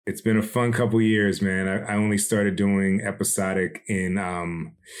It's been a fun couple years, man. I only started doing episodic in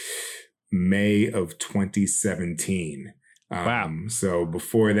May of 2017. Wow. So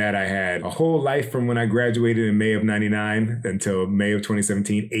before that, I had a whole life from when I graduated in May of 99 until May of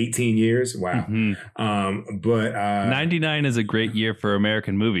 2017, 18 years. Wow. Mm-hmm. But 99 is a great year for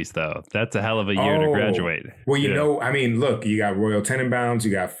American movies, though. That's a hell of a year to graduate. Well, you know, I mean, look, you got Royal Tenenbaums,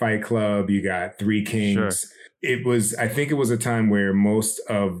 you got Fight Club, you got Three Kings. Sure. I think it was a time where most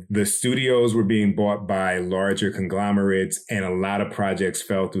of the studios were being bought by larger conglomerates and a lot of projects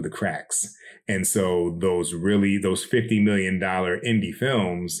fell through the cracks. And so those $50 million indie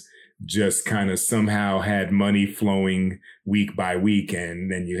films just kind of somehow had money flowing week by week.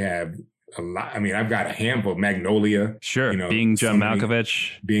 And then you have a lot. I mean, I've got a handful. Magnolia. Sure. Being John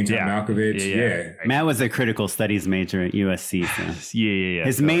Malkovich. Yeah. Matt was a critical studies major at USC. So. Yeah.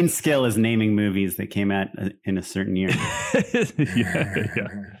 His main skill is naming movies that came out in a certain year. yeah.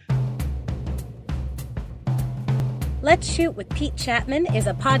 Let's Shoot with Pete Chapman is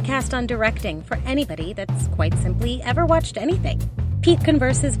a podcast on directing for anybody that's quite simply ever watched anything. Pete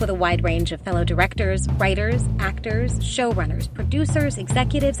converses with a wide range of fellow directors, writers, actors, showrunners, producers,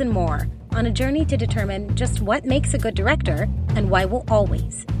 executives, and more on a journey to determine just what makes a good director and why we'll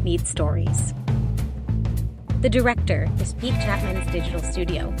always need stories. The Director is Pete Chapman's digital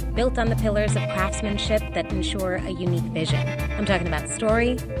studio, built on the pillars of craftsmanship that ensure a unique vision. I'm talking about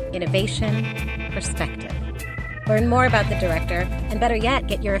story, innovation, perspective. Learn more about The Director, and better yet,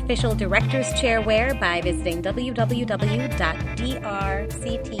 get your official Director's Chair wear by visiting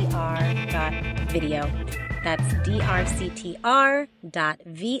www.drctr.video. That's drctr.video.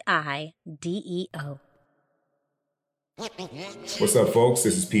 What's up, folks?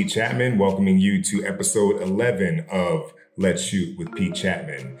 This is Pete Chapman, welcoming you to episode 11 of Let's Shoot with Pete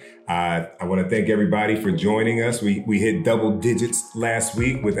Chapman. I want to thank everybody for joining us. We hit double digits last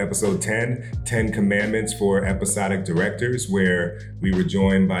week with episode 10 Commandments for Episodic Directors, where we were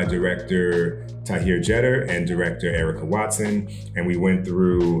joined by director Tahir Jeter and director Erica Watson. And we went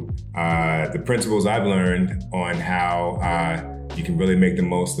through the principles I've learned on how you can really make the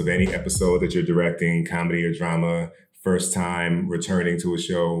most of any episode that you're directing, comedy or drama, first time returning to a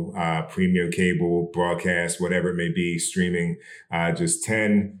show, premium cable, broadcast, whatever it may be, streaming, just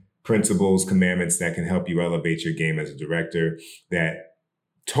 10 principles, commandments that can help you elevate your game as a director that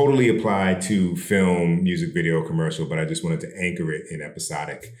totally apply to film, music video, commercial, but I just wanted to anchor it in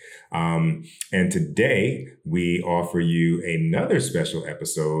episodic. And today we offer you another special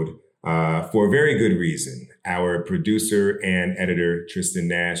episode for a very good reason. Our producer and editor, Tristan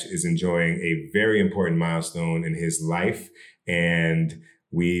Nash, is enjoying a very important milestone in his life, and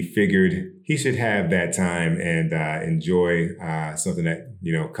we figured he should have that time and enjoy something that,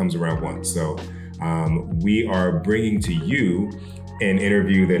 comes around once. So we are bringing to you an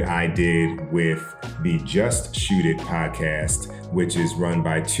interview that I did with the Just Shoot It podcast, which is run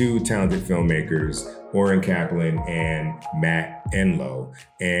by two talented filmmakers, Oren Kaplan and Matt Enlow.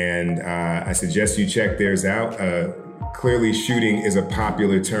 And I suggest you check theirs out. Clearly, shooting is a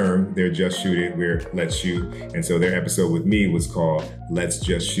popular term. They're Just Shoot It, we're Let's Shoot. And so their episode with me was called Let's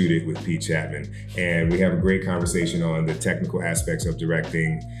Just Shoot It with Pete Chapman. And we have a great conversation on the technical aspects of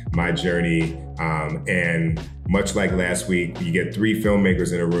directing, my journey, and much like last week, you get three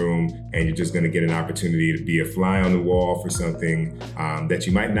filmmakers in a room and you're just going to get an opportunity to be a fly on the wall for something that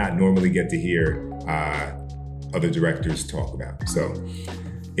you might not normally get to hear other directors talk about. So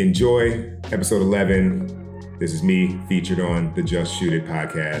enjoy episode 11. This is me featured on the Just Shoot It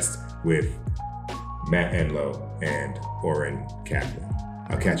podcast with Matt Enlow and Oren Kaplan.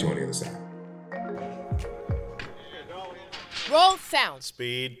 I'll catch you on the other side. Roll sound.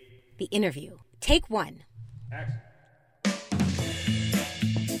 Speed. The interview. Take one. Action.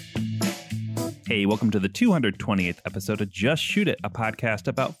 Hey, welcome to the 228th episode of Just Shoot It, a podcast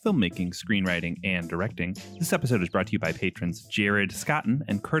about filmmaking, screenwriting, and directing. This episode is brought to you by patrons Jared Scotton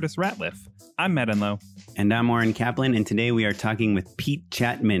and Curtis Ratliff. I'm Matt Enlow. And I'm Oren Kaplan, and today we are talking with Pete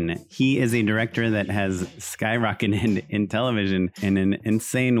Chapman. He is a director that has skyrocketed in television in an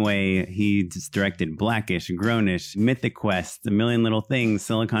insane way. He just directed Blackish, Grownish, Mythic Quest, A Million Little Things,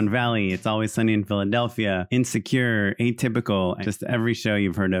 Silicon Valley, It's Always Sunny in Philadelphia, Insecure, Atypical, just every show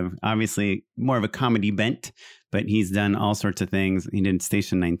you've heard of. Obviously, more of a comedy bent, but he's done all sorts of things. He did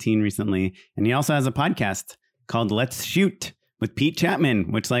Station 19 recently, and he also has a podcast called Let's Shoot with Pete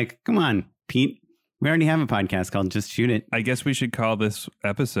Chapman, which, come on, Pete, we already have a podcast called Just Shoot It. I guess we should call this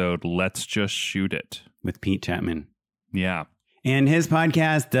episode Let's Just Shoot It with Pete Chapman. Yeah. And his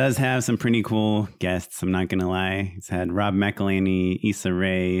podcast does have some pretty cool guests, I'm not going to lie. He's had Rob McElhenney, Issa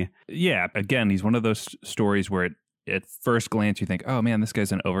Rae. Yeah, again, he's one of those stories where at first glance, you think, oh man, this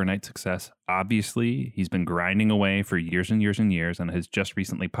guy's an overnight success. Obviously, he's been grinding away for years and years and years and has just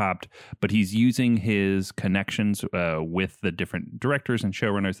recently popped. But he's using his connections with the different directors and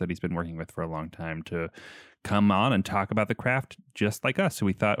showrunners that he's been working with for a long time to come on and talk about the craft just like us. So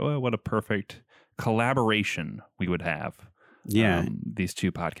we thought, oh, what a perfect collaboration we would have. Yeah. These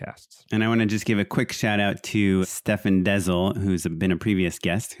two podcasts. And I want to just give a quick shout out to Stefan Dezel, who's been a previous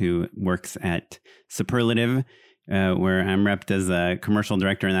guest, who works at Superlative, where I'm repped as a commercial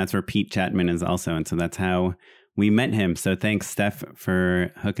director, and that's where Pete Chapman is also. And so that's how we met him. So thanks, Steph,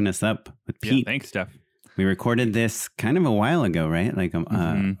 for hooking us up with Pete. Yeah, thanks, Steph. We recorded this kind of a while ago, right? Like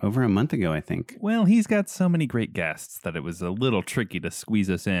over a month ago, I think. Well, he's got so many great guests that it was a little tricky to squeeze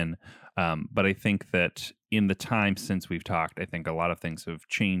us in. But I think that in the time since we've talked, I think a lot of things have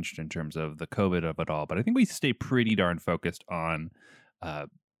changed in terms of the COVID of it all. But I think we stay pretty darn focused on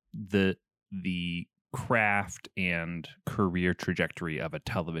the craft and career trajectory of a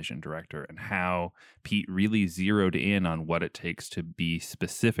television director and how Pete really zeroed in on what it takes to be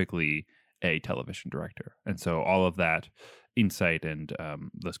specifically a television director. And so all of that insight and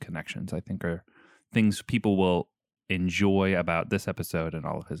those connections, I think, are things people will enjoy about this episode and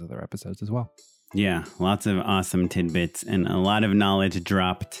all of his other episodes as well. Yeah, lots of awesome tidbits and a lot of knowledge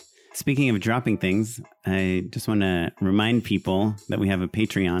dropped. Speaking of dropping things, I just want to remind people that we have a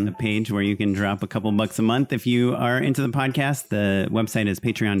Patreon page where you can drop a couple bucks a month if you are into the podcast. The website is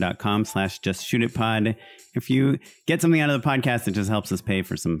patreon.com/justshootitpod. If you get something out of the podcast, it just helps us pay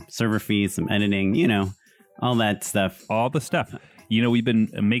for some server fees, some editing, all that stuff. All the stuff. We've been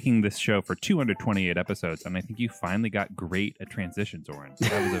making this show for 228 episodes, and I think you finally got great at transitions, Oren.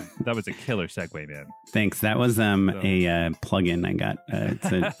 That was a killer segue, man. Thanks. That was a plugin I got. It's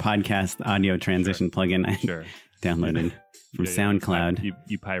a podcast audio transition plugin I downloaded from SoundCloud.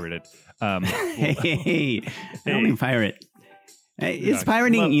 You pirated. Hey, I only pirate. Is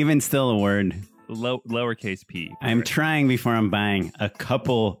pirating even still a word? Lowercase p. I'm trying before I'm buying a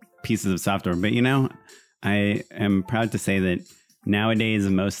couple pieces of software, but I am proud to say that nowadays,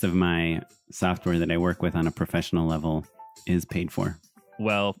 most of my software that I work with on a professional level is paid for.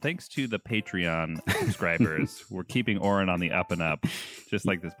 Well, thanks to the Patreon subscribers, we're keeping Oren on the up and up, just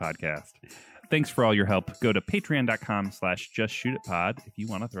like this podcast. Thanks for all your help. Go to patreon.com/justshootitpod if you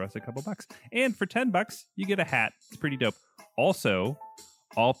want to throw us a couple bucks. And for $10, you get a hat. It's pretty dope. Also,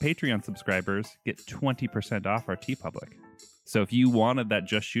 all Patreon subscribers get 20% off our TeePublic. So if you wanted that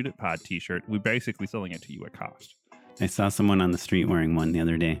Just Shoot It Pod t-shirt, we're basically selling it to you at cost. I saw someone on the street wearing one the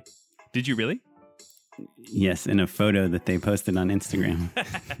other day. Did you really? Yes, in a photo that they posted on Instagram.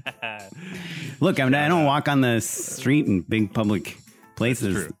 Look, I don't walk on the street in big public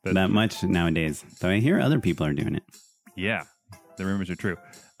places that much nowadays, though I hear other people are doing it. Yeah, the rumors are true.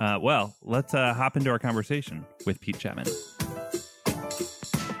 Well, let's hop into our conversation with Pete Chapman.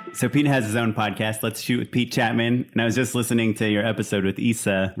 So Pete has his own podcast, Let's Shoot with Pete Chapman. And I was just listening to your episode with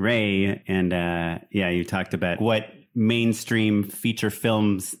Issa Rae. And you talked about what mainstream feature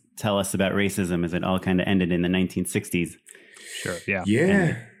films tell us about racism as it all kind of ended in the 1960s. Sure. Yeah.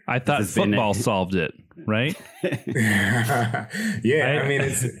 Yeah. I thought football solved it, right? Yeah. I mean,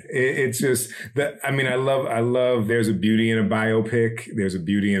 it's just that. I mean, I love there's a beauty in a biopic. There's a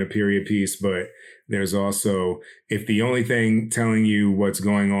beauty in a period piece, but there's also, if the only thing telling you what's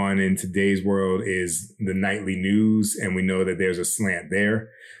going on in today's world is the nightly news, and we know that there's a slant there,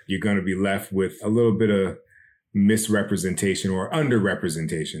 you're going to be left with a little bit of misrepresentation or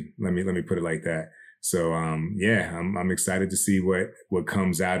underrepresentation. Let me put it like that. So, I'm excited to see what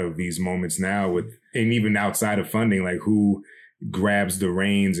comes out of these moments now and even outside of funding, like who grabs the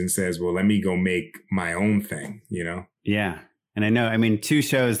reins and says, well, let me go make my own thing, Yeah. And I know, two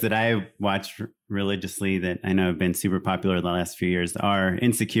shows that I watched religiously that I know have been super popular the last few years are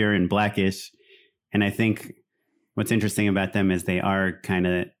Insecure and Blackish. And I think what's interesting about them is they are kind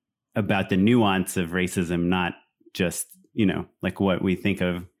of about the nuance of racism, not just, like what we think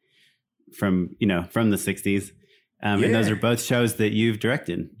of from the 60s. And those are both shows that you've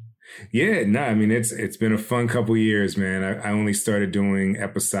directed. Yeah, no, it's been a fun couple years, man. I only started doing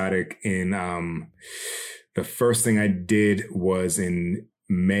episodic in, the first thing I did was in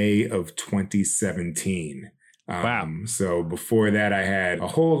May of 2017. Wow. So before that, I had a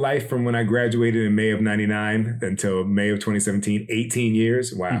whole life from when I graduated in May of 99 until May of 2017, 18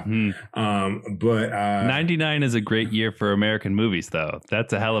 years. Wow. Mm-hmm. But 99 is a great year for American movies, though.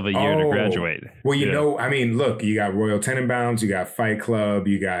 That's a hell of a year to graduate. Well, look, you got Royal Tenenbaums, you got Fight Club,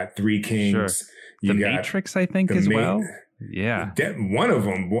 you got Three Kings. Sure. The Matrix, I think, as well. Yeah. One of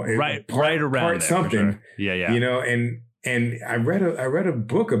them. Right around part there, something. Sure. Yeah. And I read a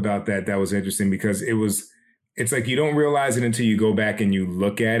book about that was interesting because it was it's like you don't realize it until you go back and you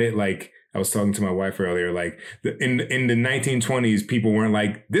look at it. Like I was talking to my wife earlier, like in the 1920s, people weren't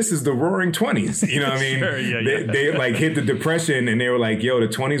like, this is the roaring 20s. You know what I mean? Sure, yeah. They like hit the depression and they were like, yo, the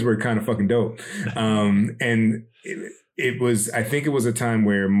 20s were kind of fucking dope. And I think it was a time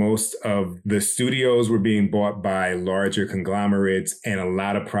where most of the studios were being bought by larger conglomerates and a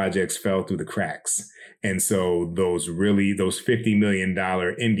lot of projects fell through the cracks. And so those $50 million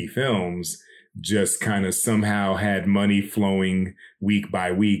indie films just kind of somehow had money flowing week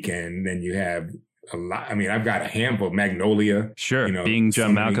by week. And then you have a lot. I mean, I've got a handful of Magnolia. Sure. You know, Being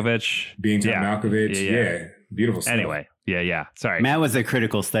John Malkovich. Malkovich. Yeah. Beautiful stuff. Anyway. Yeah. Sorry. Matt was a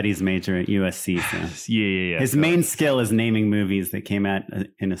critical studies major at USC. So. Yeah. His main skill is naming movies that came out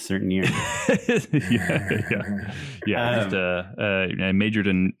in a certain year. I majored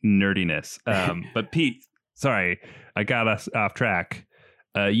in nerdiness. But Pete, sorry, I got us off track.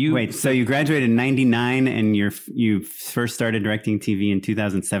 So you graduated in 99 and you first started directing TV in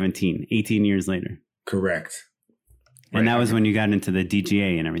 2017, 18 years later. Correct. And that was when you got into the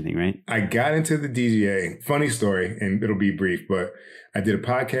DGA and everything, right? I got into the DGA. Funny story, and it'll be brief, but I did a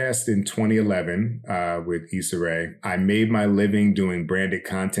podcast in 2011 with Issa Rae. I made my living doing branded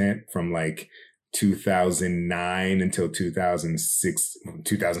content from like 2009 until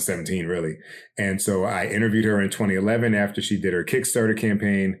 2017, really. And so I interviewed her in 2011 after she did her Kickstarter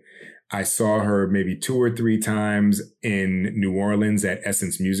campaign. I saw her maybe 2 or 3 times in New Orleans at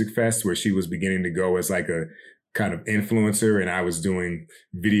Essence Music Fest, where she was beginning to go as like a kind of influencer, and I was doing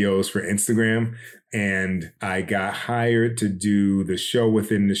videos for Instagram. And I got hired to do the show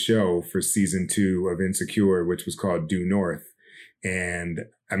within the show for season 2 of Insecure, which was called Due North. And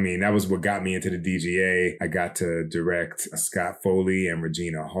I mean, that was what got me into the DGA. I got to direct Scott Foley and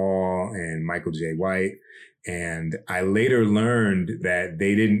Regina Hall and Michael J. White. And I later learned that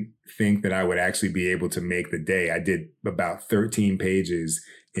they didn't think that I would actually be able to make the day. I did about 13 pages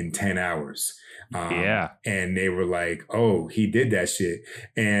in 10 hours. And they were like, oh, he did that shit.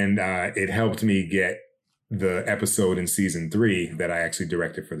 And it helped me get the episode in season 3 that I actually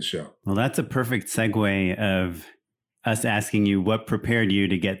directed for the show. Well, that's a perfect segue of us asking you what prepared you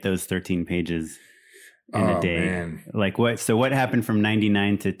to get those 13 pages in a day. Man. Like what happened from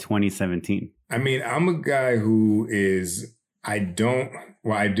 99 to 2017? I mean, I'm a guy who is, I do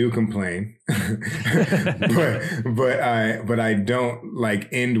complain, but I don't like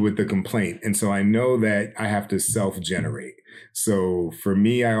end with the complaint. And so I know that I have to self-generate. So for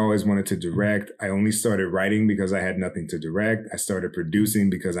me, I always wanted to direct. I only started writing because I had nothing to direct. I started producing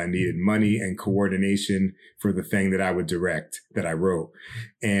because I needed money and coordination for the thing that I would direct, that I wrote.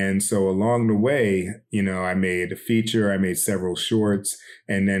 And so along the way, you know, I made a feature, I made several shorts,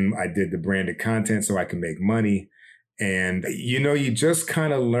 and then I did the branded content so I could make money. And, you know, you just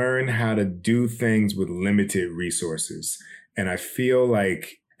kind of learn how to do things with limited resources. And I feel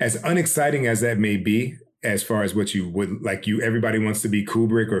like, as unexciting as that may be, as far as what you would like, everybody wants to be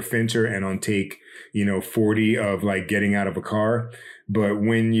Kubrick or Fincher and on take, 40 of like getting out of a car. But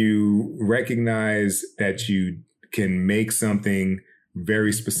when you recognize that you can make something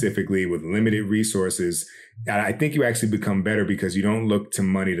very specifically with limited resources, I think you actually become better because you don't look to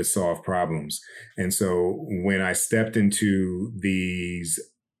money to solve problems. And so when I stepped into these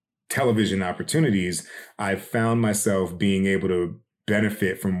television opportunities, I found myself being able to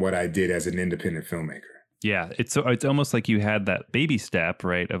benefit from what I did as an independent filmmaker. Yeah, it's almost like you had that baby step,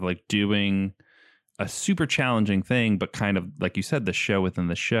 right, of like doing a super challenging thing, but kind of, like you said, the show within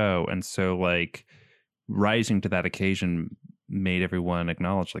the show. And so like rising to that occasion made everyone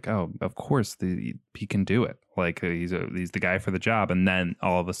acknowledge like, oh, of course he can do it. Like he's the guy for the job. And then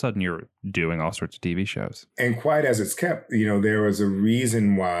all of a sudden you're doing all sorts of TV shows. And quite as it's kept, there was a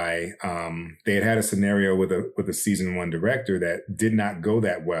reason why they had a scenario with a season 1 director that did not go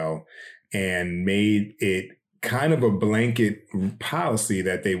that well, and made it kind of a blanket policy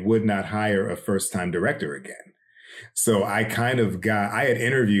that they would not hire a first-time director again. So I had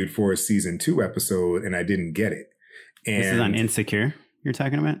interviewed for a season 2 episode and I didn't get it. And this is on Insecure you're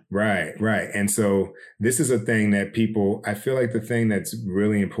talking about? Right. And so this is a thing that I feel like the thing that's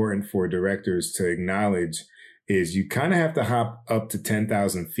really important for directors to acknowledge is you kind of have to hop up to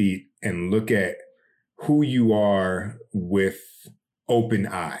 10,000 feet and look at who you are with open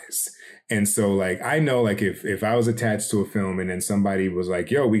eyes. And so like, I know like if I was attached to a film and then somebody was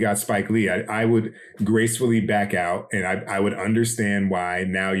like, yo, we got Spike Lee, I would gracefully back out and I would understand why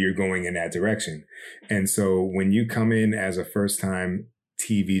now you're going in that direction. And so when you come in as a first time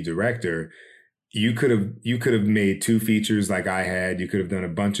TV director, you could have made 2 features like I had, you could have done a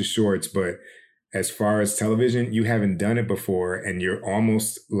bunch of shorts, but as far as television, you haven't done it before and you're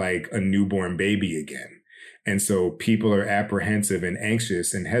almost like a newborn baby again. And so people are apprehensive and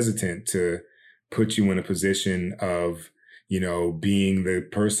anxious and hesitant to put you in a position of, being the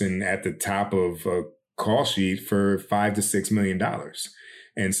person at the top of a call sheet for $5 to $6 million.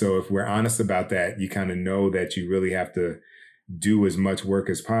 And so if we're honest about that, you kind of know that you really have to do as much work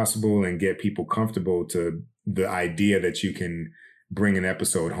as possible and get people comfortable to the idea that you can bring an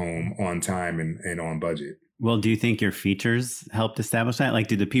episode home on time and on budget. Well, do you think your features helped establish that? Like,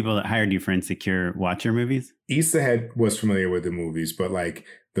 did the people that hired you for Insecure watch your movies? Issa was familiar with the movies, but like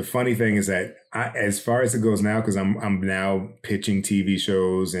the funny thing is that as far as it goes now, because I'm now pitching TV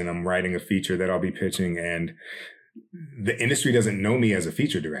shows and I'm writing a feature that I'll be pitching, and the industry doesn't know me as a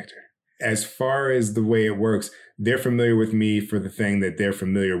feature director. As far as the way it works, they're familiar with me for the thing that they're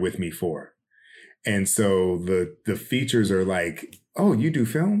familiar with me for. And so the features are like, oh, you do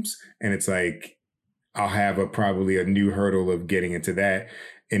films? And it's like, I'll have probably a new hurdle of getting into that,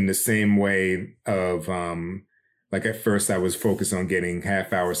 in the same way of, like at first I was focused on getting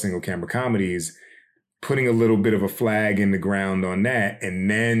half-hour single camera comedies, putting a little bit of a flag in the ground on that, and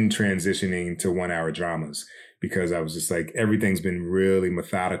then transitioning to 1-hour dramas, because I was just like, everything's been really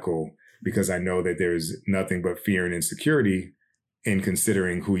methodical, because I know that there's nothing but fear and insecurity in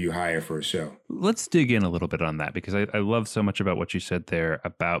considering who you hire for a show. Let's dig in a little bit on that, because I love so much about what you said there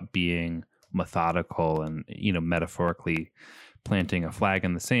about being methodical and, metaphorically planting a flag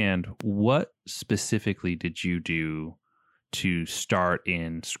in the sand. What specifically did you do to start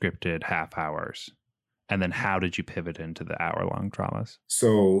in scripted half hours? And then how did you pivot into the hour-long dramas?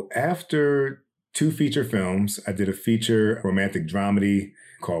 So after 2 feature films, I did a feature romantic dramedy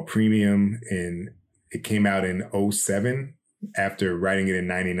called Premium, and it came out in 2007 after writing it in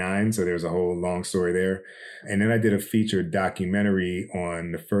 99. So there's a whole long story there. And then I did a feature documentary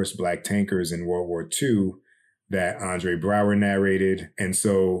on the first Black tankers in World War II that Andre Braugher narrated. And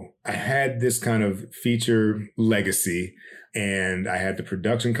so I had this kind of feature legacy, and I had the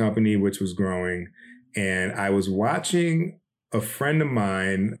production company, which was growing. And I was watching a friend of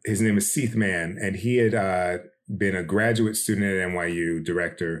mine, his name is Seeth Mann, and he had been a graduate student at NYU,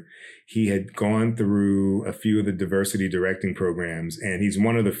 director. He had gone through a few of the diversity directing programs, and he's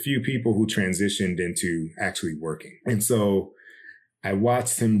one of the few people who transitioned into actually working. And so I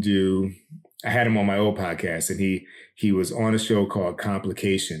watched him I had him on my old podcast, and he was on a show called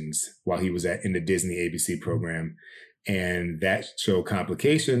Complications while he was in the Disney ABC program. And that show,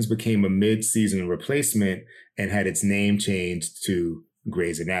 Complications, became a mid-season replacement and had its name changed to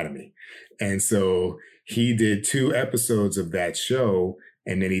Grey's Anatomy. And so he did 2 episodes of that show,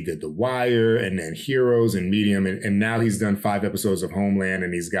 and then he did The Wire, and then Heroes and Medium, and now he's done 5 episodes of Homeland,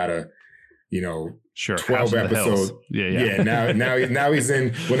 and he's got a 12 episodes. Yeah. Now he's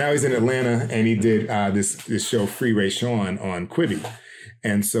in Atlanta, and he did this show Free Ray Sean on Quibi.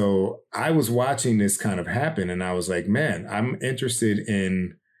 And so I was watching this kind of happen, and I was like, man, I'm interested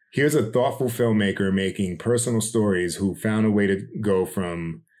in, here's a thoughtful filmmaker making personal stories who found a way to go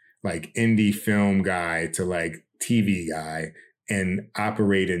from like indie film guy to like TV guy and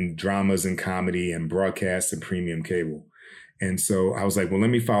operate in dramas and comedy and broadcast and premium cable. And so I was like, well,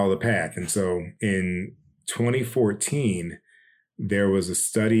 let me follow the path. And so in 2014, there was a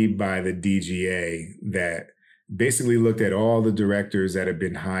study by the DGA that basically looked at all the directors that had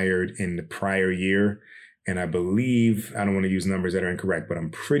been hired in the prior year. And I believe, I don't want to use numbers that are incorrect, but I'm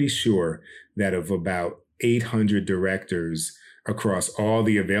pretty sure that of about 800 directors across all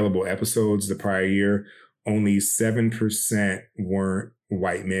the available episodes the prior year, only 7% weren't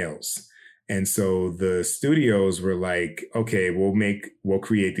white males. And so the studios were like, okay, we'll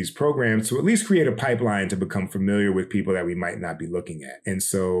create these programs to at least create a pipeline to become familiar with people that we might not be looking at. And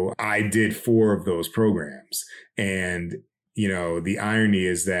so I did 4 of those programs. And, the irony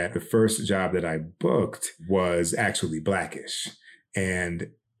is that the first job that I booked was actually Blackish. And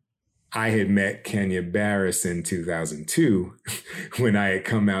I had met Kenya Barris in 2002 when I had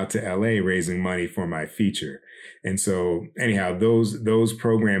come out to LA raising money for my feature. And so anyhow, those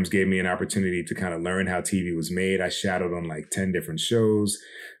programs gave me an opportunity to kind of learn how TV was made. I shadowed on like 10 different shows.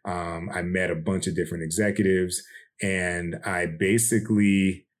 I met a bunch of different executives, and I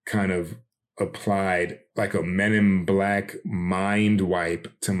basically kind of applied like a Men in Black mind wipe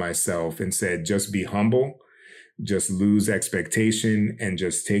to myself and said, just be humble, just lose expectation, and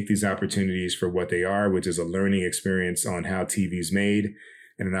just take these opportunities for what they are, which is a learning experience on how TV is made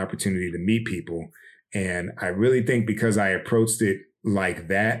and an opportunity to meet people. And I really think because I approached it like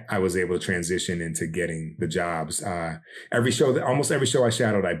that, I was able to transition into getting the jobs. Almost every show I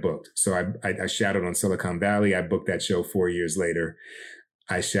shadowed, I booked. So I shadowed on Silicon Valley. I booked that show 4 years later.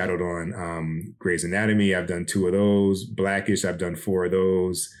 I shadowed on Grey's Anatomy. I've done 2 of those. Blackish, I've done 4 of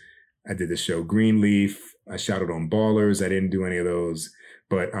those. I did the show Greenleaf. I shouted on Ballers. I didn't do any of those,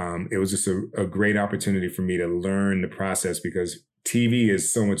 but it was just a great opportunity for me to learn the process because TV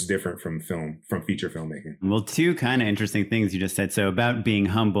is so much different from feature filmmaking. Well, two kind of interesting things you just said. So about being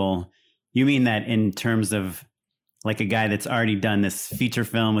humble, you mean that in terms of like a guy that's already done this feature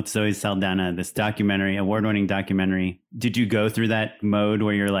film with Zoe Saldana, this documentary, award-winning documentary. Did you go through that mode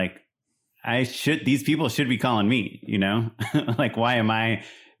where you're like, these people should be calling me, you know? Like, why am I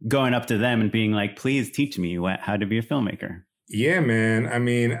going up to them and being like, please teach me how to be a filmmaker? Yeah, man. I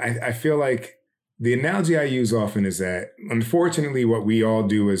mean, I feel like the analogy I use often is that, unfortunately, what we all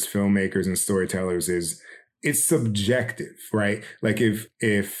do as filmmakers and storytellers is it's subjective, right? Like if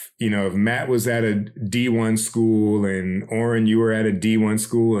Matt was at a D1 school and Oren, you were at a D1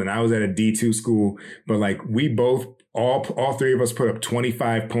 school and I was at a D2 school, but like we both, all three of us put up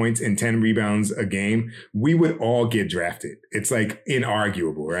 25 points and 10 rebounds a game, we would all get drafted. It's like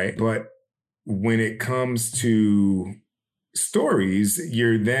inarguable, right? But when it comes to stories,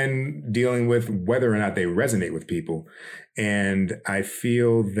 you're then dealing with whether or not they resonate with people. And I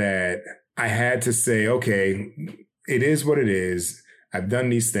feel that I had to say, okay, it is what it is. I've done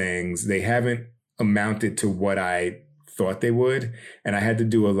these things. They haven't amounted to what I thought they would. And I had to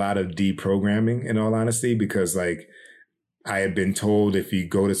do a lot of deprogramming, in all honesty, because like I had been told if you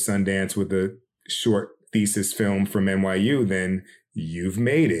go to Sundance with a short thesis film from NYU, then you've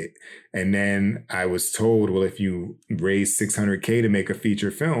made it. And then I was told, well, if you raise $600K to make a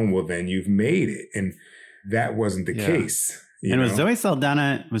feature film, well, then you've made it. And that wasn't the case. Was Zoe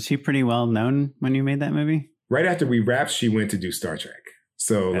Saldana, was she pretty well known when you made that movie? Right after we wrapped, she went to do Star Trek.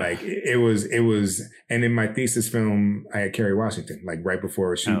 So like it was, and in my thesis film, I had Kerry Washington, like right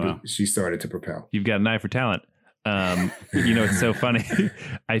before she started to propel. You've got an eye for talent. It's so funny.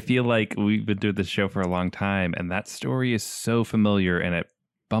 I feel like we've been doing this show for a long time and that story is so familiar and it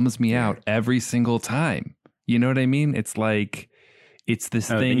bums me out every single time. You know what I mean? It's like, it's this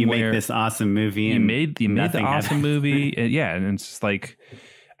thing you where make this awesome movie. You made the awesome movie. And it's just like,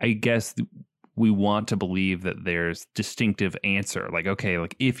 I guess we want to believe that there's distinctive answer. Like, okay,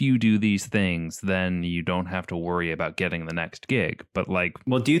 like if you do these things, then you don't have to worry about getting the next gig. But like,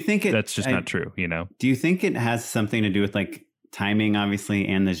 well, do you think that's just not true? You know? Do you think it has something to do with like timing, obviously,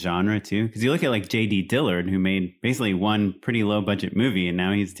 and the genre too? Because you look at like J.D. Dillard, who made basically one pretty low budget movie, and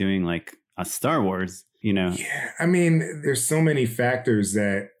now he's doing like a Star Wars. You know? Yeah. I mean, there's so many factors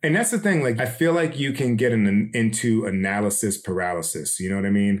and that's the thing. Like, I feel like you can get into analysis paralysis. You know what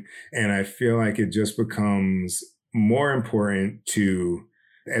I mean? And I feel like it just becomes more important to,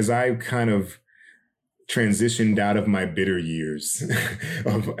 as I kind of transitioned out of my bitter years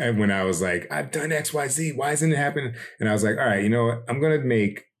of when I was like, I've done X, Y, Z. Why isn't it happening? And I was like, all right, you know what? I'm going to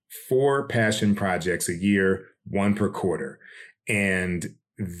make 4 passion projects a year, 1 per quarter. And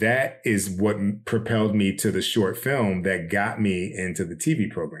that is what propelled me to the short film that got me into the TV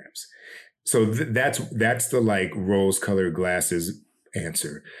programs. So that's the like rose-colored glasses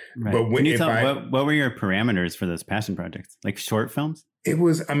answer. Right. But when what were your parameters for those passion projects? Like short films? It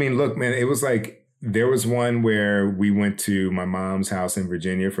was, I mean, look, man, it was like, there was one where we went to my mom's house in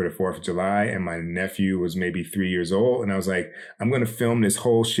Virginia for the 4th of July and my nephew was maybe 3 years old. And I was like, I'm going to film this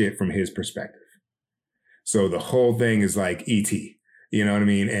whole shit from his perspective. So the whole thing is like E.T., you know what I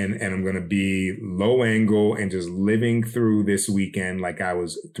mean? And I'm going to be low angle and just living through this weekend like I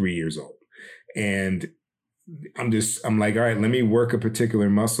was 3 years old. And I'm like, all right, let me work a particular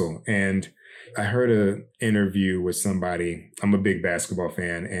muscle. And I heard an interview with somebody. I'm a big basketball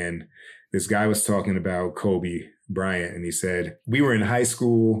fan. And this guy was talking about Kobe Bryant. And he said, we were in high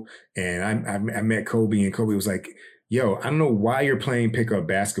school and I met Kobe and Kobe was like, yo, I don't know why you're playing pickup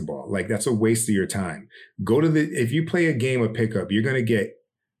basketball. Like, that's a waste of your time. If you play a game of pickup, you're going to get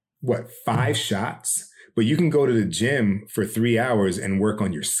 5 shots, but you can go to the gym for 3 hours and work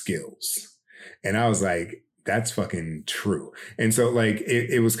on your skills. And I was like, that's fucking true. And so like,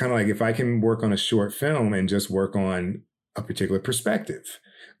 it was kind of like, if I can work on a short film and just work on a particular perspective,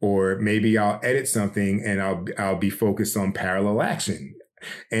 or maybe I'll edit something and I'll be focused on parallel action.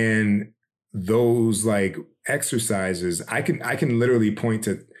 And those like exercises, I can literally point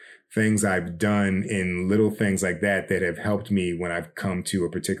to things I've done in little things like that have helped me when I've come to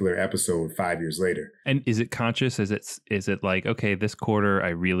a particular episode 5 years later. And is it conscious? Is it like, okay, this quarter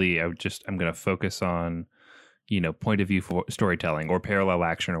I'm going to focus on, point of view for storytelling or parallel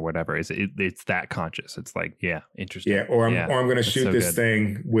action or whatever. It's that conscious. It's like, yeah, interesting. Yeah. Or I'm going to shoot this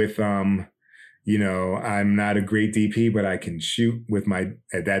thing with, I'm not a great DP, but I can shoot with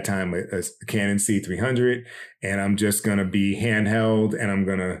at that time, a Canon C300, and I'm just going to be handheld and I'm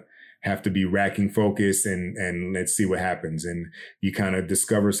going to have to be racking focus and let's see what happens. And you kind of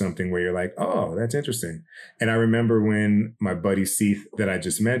discover something where you're like, oh, that's interesting. And I remember when my buddy Seith that I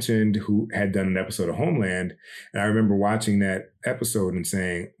just mentioned, who had done an episode of Homeland, and I remember watching that episode and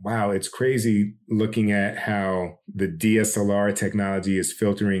saying, wow, it's crazy looking at how the DSLR technology is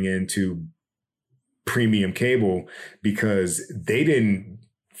filtering into premium cable, because they didn't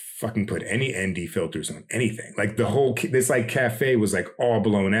fucking put any ND filters on anything. Like this like cafe was like all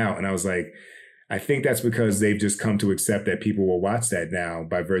blown out. And I was like, I think that's because they've just come to accept that people will watch that now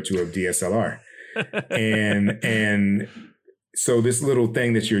by virtue of DSLR. and so this little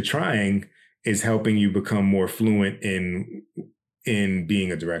thing that you're trying is helping you become more fluent in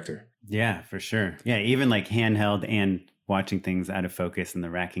being a director. Yeah, for sure. Yeah, even like handheld and watching things out of focus and the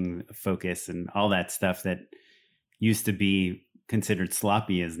racking focus and all that stuff that used to be considered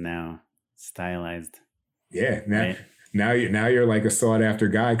sloppy is now stylized. Yeah. Right? Now you're like a sought after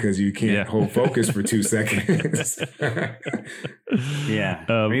guy because you can't hold focus for 2 seconds. Yeah.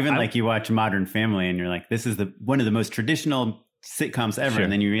 Or even like you watch Modern Family and you're like, this is one of the most traditional sitcoms ever. Sure.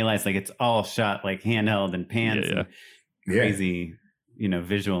 And then you realize like it's all shot like handheld and pans and crazy,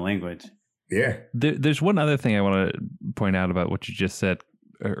 visual language. Yeah. There's one other thing I want to point out about what you just said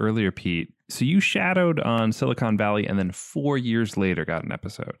earlier, Pete. So you shadowed on Silicon Valley and then 4 years later got an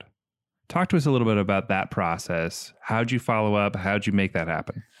episode. Talk to us a little bit about that process. How'd you follow up? How'd you make that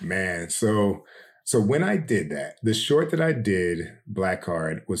happen? Man, so when I did that, the short that I did, Black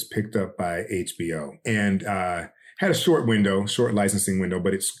Card, was picked up by HBO and had a short licensing window,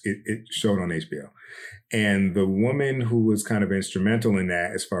 but it showed on HBO. And the woman who was kind of instrumental in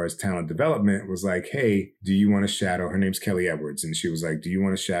that as far as talent development was like, hey, do you want to shadow? Her name's Kelly Edwards. And she was like, do you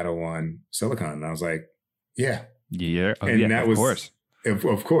want to shadow on Silicon? And I was like, yeah. Yeah. Oh, and yeah, that of was, course.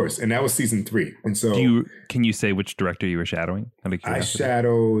 Of course. And that was season 3. And so can you say which director you were shadowing? I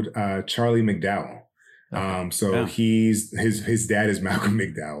shadowed Charlie McDowell. His dad is Malcolm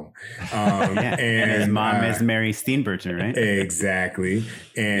McDowell. And his mom is Mary Steenburgen, right? Exactly.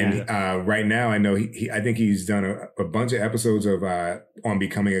 And right now I know I think he's done a bunch of episodes of On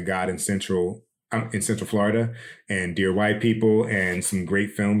Becoming a God in Central Florida and Dear White People and some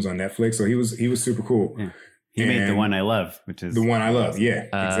great films on Netflix. So he was super cool. Yeah. He made The One I Love, which is The One I Love. Yeah,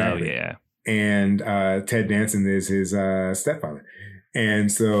 exactly. Oh, yeah. And Ted Danson is his stepfather. And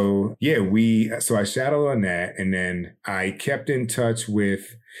so, so I shadowed on that. And then I kept in touch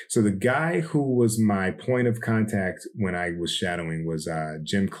with, so the guy who was my point of contact when I was shadowing was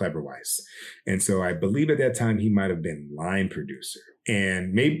Jim Cleverweiss. And so I believe at that time he might have been line producer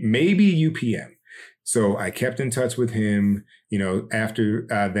and maybe UPM. So I kept in touch with him. After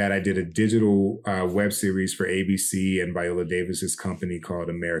that, I did a digital web series for ABC and Viola Davis's company called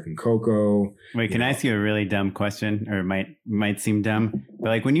American Cocoa. Wait, can I ask you a really dumb question, or might seem dumb? But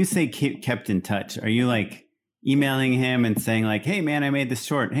like when you say kept in touch, are you like emailing him and saying like, hey man, I made this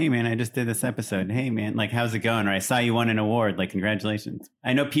short. Hey man, I just did this episode. Hey man, like how's it going? Or I saw you won an award. Like congratulations.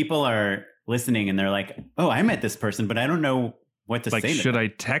 I know people are listening and they're like, oh, I met this person, but I don't know what to say. Like, should I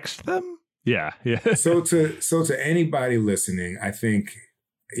text them? Yeah. So to anybody listening, I think,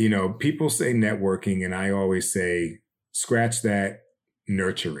 people say networking and I always say, scratch that,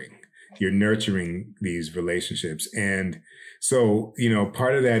 nurturing. You're nurturing these relationships. And so,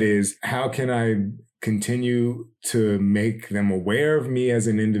 part of that is how can I continue to make them aware of me as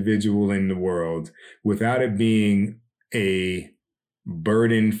an individual in the world without it being a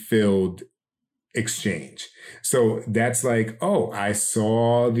burden-filled exchange. So that's like, oh, I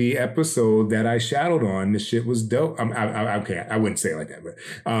saw the episode that I shadowed on. The shit was dope. Okay, I wouldn't say it like that, but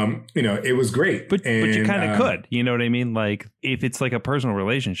it was great. But you kind of could, you know what I mean? Like if it's like a personal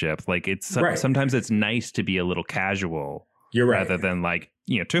relationship, like sometimes it's nice to be a little casual. You're right. Rather than like,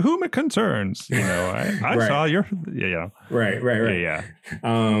 to whom it concerns, I right. saw your, Right. Yeah.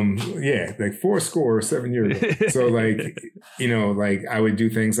 Like 7 years ago. So like, like I would do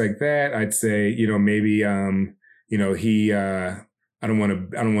things like that. I'd say, maybe, he, I don't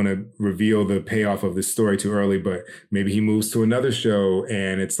want to reveal the payoff of this story too early, but maybe he moves to another show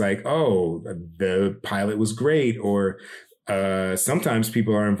and it's like, oh, the pilot was great. Or, sometimes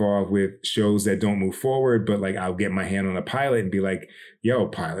people are involved with shows that don't move forward, but like I'll get my hand on a pilot and be like, yo,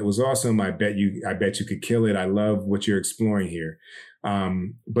 pilot was awesome. I bet you could kill it. I love what you're exploring here.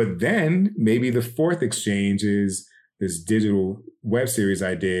 But then maybe the fourth exchange is this digital web series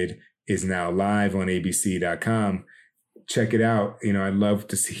I did is now live on abc.com. Check it out. I'd love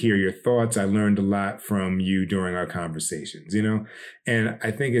to hear your thoughts. I learned a lot from you during our conversations, and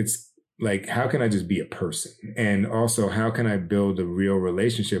I think it's like, how can I just be a person? And also, how can I build a real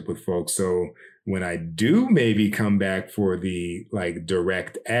relationship with folks? So when I do maybe come back for the like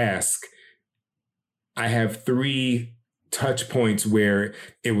direct ask, I have 3 touch points where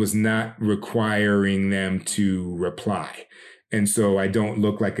it was not requiring them to reply. And so I don't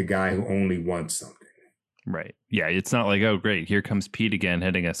look like a guy who only wants something. Right. Yeah. It's not like, oh, great, here comes Pete again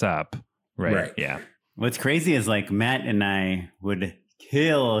hitting us up. Right. Yeah. What's crazy is like Matt and I would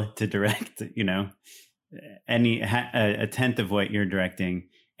kill to direct, you know, a tenth of what you're directing.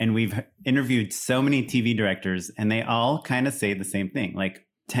 And we've interviewed so many TV directors and they all kind of say the same thing, like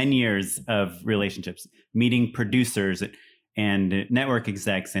 10 years of relationships, meeting producers and network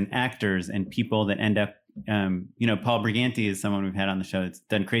execs and actors and people that end up, you know, Paul Briganti is someone we've had on the show that's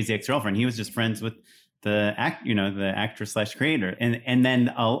done Crazy Ex-Girlfriend. He was just friends with the actor / creator. And then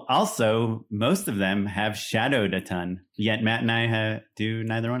also most of them have shadowed a ton, yet Matt and I do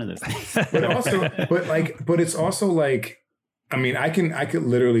neither one of those things. but it's also like, I mean, I could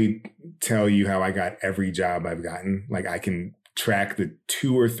literally tell you how I got every job I've gotten. Like I can track the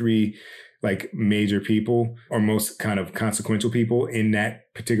 2 or 3 like major people or most kind of consequential people in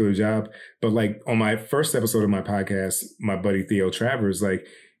that particular job. But like on my first episode of my podcast, my buddy Theo Travers, like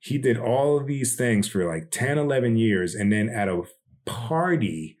he did all of these things for like 10, 11 years. And then at a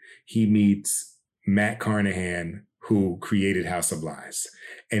party, he meets Matt Carnahan, who created House of Lies.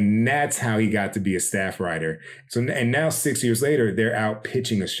 And that's how he got to be a staff writer. So, and now 6 years later, they're out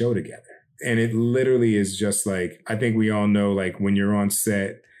pitching a show together. And it literally is just like, I think we all know, like when you're on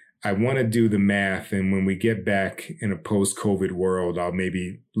set, I want to do the math. And when we get back in a post-COVID world, I'll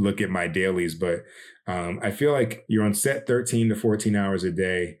maybe look at my dailies. But I feel like you're on set 13 to 14 hours a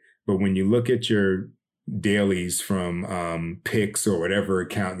day. But when you look at your dailies from Pix or whatever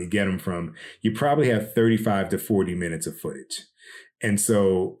account you get them from, you probably have 35 to 40 minutes of footage. And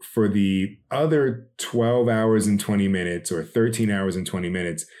so for the other 12 hours and 20 minutes or 13 hours and 20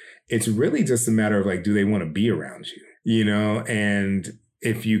 minutes, it's really just a matter of like, do they want to be around you? You know, and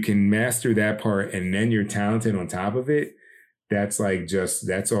if you can master that part and then you're talented on top of it, that's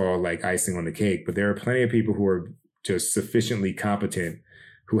all like icing on the cake. But there are plenty of people who are just sufficiently competent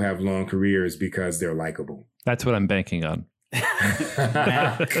who have long careers because they're likable. That's what I'm banking on.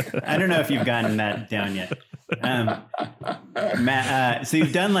 Matt, I don't know if you've gotten that down yet. Matt, so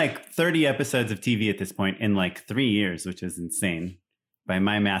you've done like 30 episodes of TV at this point in like 3 years, which is insane. By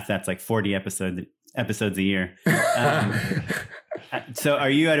my math, that's like 40 episodes a year. So are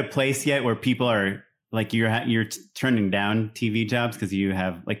you at a place yet where people are like, you're turning down TV jobs because you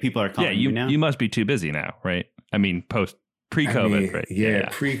have like people are calling you now? You must be too busy now, right? I mean, pre-COVID, right? Yeah,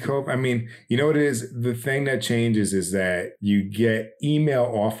 pre-COVID. I mean, you know what it is? The thing that changes is that you get email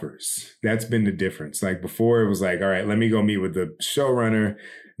offers. That's been the difference. Like before it was like, all right, let me go meet with the showrunner.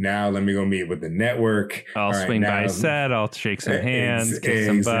 Now let me go meet with the network. I'll swing by set. I'll shake some hands, kick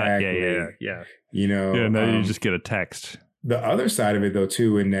some butt. Yeah. You know, now you just get a text. The other side of it, though,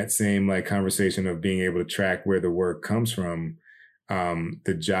 too, in that same like conversation of being able to track where the work comes from,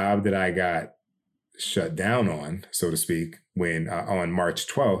 the job that I got shut down on, so to speak, when on March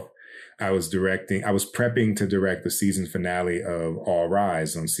 12th, I was prepping to direct the season finale of All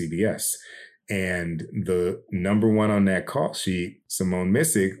Rise on CBS. And the number 1 on that call sheet, Simone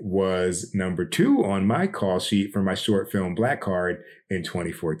Missick, was number 2 on my call sheet for my short film Black Card in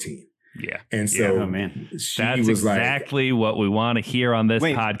 2014. Yeah. And so that's exactly what we want to hear on this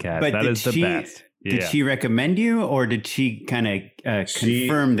podcast. That is the best. Did she recommend you or did she kind of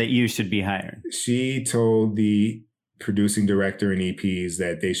confirm that you should be hired? She told the producing director and EPs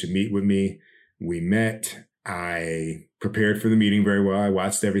that they should meet with me. We met. I prepared for the meeting very well. I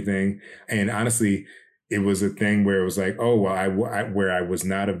watched everything. And honestly, it was a thing where it was like, oh, well, where I was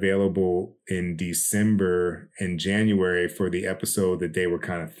not available in December and January for the episode that they were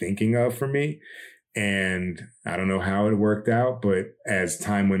kind of thinking of for me. And I don't know how it worked out, but as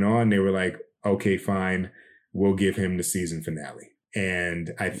time went on, they were like, okay, fine, we'll give him the season finale.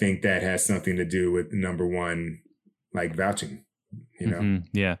 And I think that has something to do with number 1, like vouching. You know? Mm-hmm.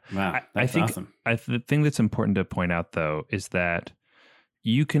 Yeah. Wow. I think awesome. The thing that's important to point out, though, is that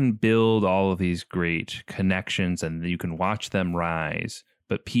you can build all of these great connections and you can watch them rise.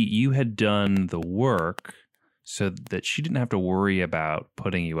 But Pete, you had done the work so that she didn't have to worry about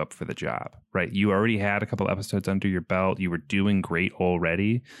putting you up for the job, right? You already had a couple episodes under your belt. You were doing great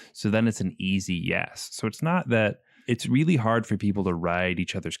already. So then it's an easy yes. So it's not that it's really hard for people to ride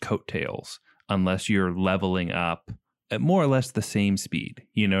each other's coattails unless you're leveling up at more or less the same speed.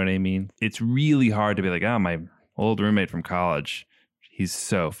 You know what I mean? It's really hard to be like, oh, my old roommate from college, He's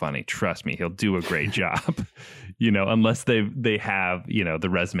so funny. Trust me, he'll do a great job. Unless they have, the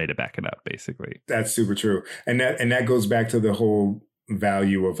resume to back it up, basically. That's super true. And that goes back to the whole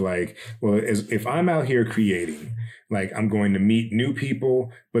value of like, well, if I'm out here creating, like I'm going to meet new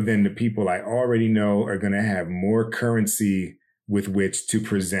people, but then the people I already know are going to have more currency with which to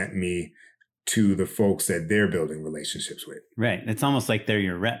present me to the folks that they're building relationships with. Right. It's almost like they're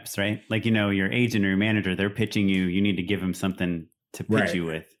your reps, right? Like, your agent or your manager, they're pitching you. You need to give them something to pitch you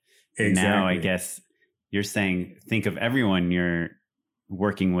with. Exactly. Now, I guess you're saying, think of everyone you're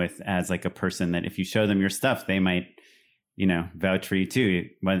working with as like a person that if you show them your stuff, they might, vouch for you too.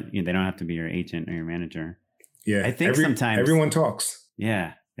 But they don't have to be your agent or your manager. Yeah. I think sometimes everyone talks.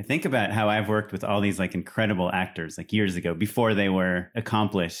 Yeah. I think about how I've worked with all these like incredible actors like years ago before they were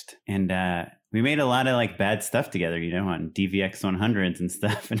accomplished. And we made a lot of like bad stuff together, on DVX 100s and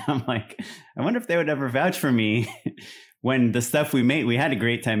stuff. And I'm like, I wonder if they would ever vouch for me when the stuff we made, we had a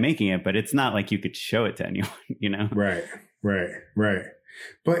great time making it, but it's not like you could show it to anyone, Right.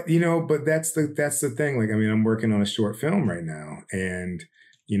 But, but that's the thing. Like, I mean, I'm working on a short film right now and,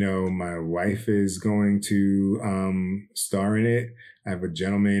 my wife is going to star in it. I have a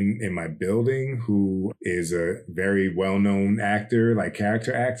gentleman in my building who is a very well-known actor, like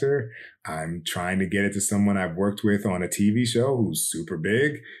character actor. I'm trying to get it to someone I've worked with on a TV show who's super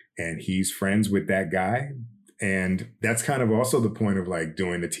big, and he's friends with that guy. And that's kind of also the point of like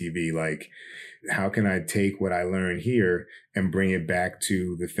doing the TV. Like, how can I take what I learned here and bring it back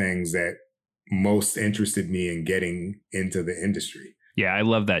to the things that most interested me in getting into the industry? Yeah, I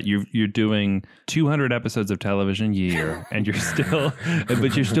love that. You're doing 200 episodes of television a year and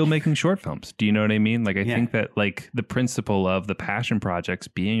but you're still making short films. Do you know what I mean? Like, I think that like the principle of the passion projects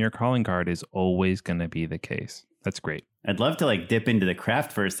being your calling card is always going to be the case. That's great. I'd love to like dip into the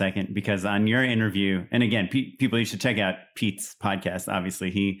craft for a second, because on your interview, and again, people, you should check out Pete's podcast.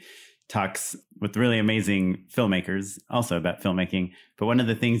 Obviously, he talks with really amazing filmmakers also about filmmaking. But one of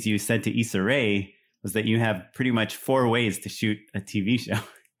the things you said to Issa Rae was that you have pretty much 4 ways to shoot a TV show.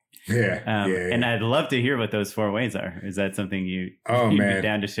 Yeah. And I'd love to hear what those 4 ways are. Is that something you'd be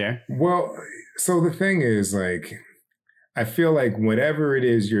down to share? Well, so the thing is, like, I feel like whatever it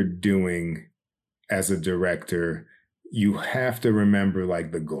is you're doing as a director, you have to remember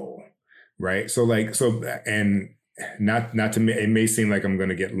like the goal, right? And not to me, it may seem like I'm going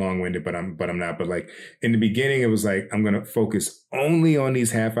to get long-winded, but I'm not. But like in the beginning, it was like, I'm going to focus only on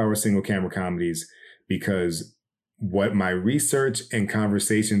these half-hour single camera comedies, because what my research and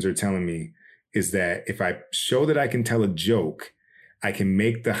conversations are telling me is that if I show that I can tell a joke, I can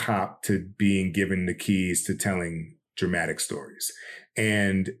make the hop to being given the keys to telling dramatic stories.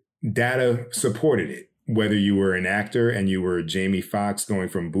 And data supported it. Whether you were an actor and you were Jamie Foxx going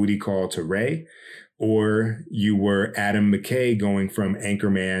from Booty Call to Ray, or you were Adam McKay going from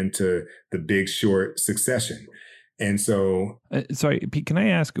Anchorman to The Big Short Succession. And so... sorry, Pete, can I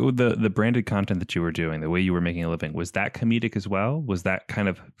ask, the branded content that you were doing, the way you were making a living, was that comedic as well? Was that kind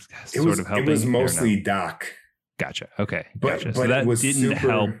of helping? It was mostly doc. Gotcha. Okay. But so that didn't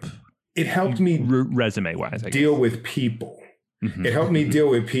help. It helped me resume-wise, I guess. Deal with people. Mm-hmm. It helped me deal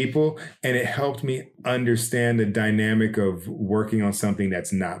with people, and it helped me understand the dynamic of working on something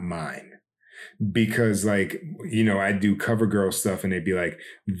that's not mine. Because like, I do CoverGirl stuff and they'd be like,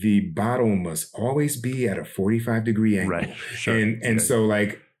 the bottle must always be at a 45-degree angle. Right. Sure. And so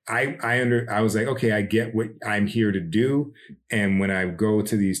like, I was like, okay, I get what I'm here to do. And when I go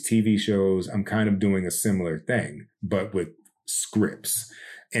to these TV shows, I'm kind of doing a similar thing, but with scripts.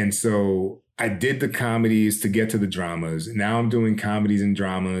 And so I did the comedies to get to the dramas. Now I'm doing comedies and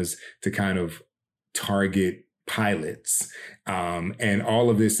dramas to kind of target pilots. And all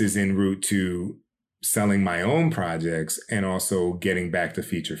of this is en route to selling my own projects and also getting back to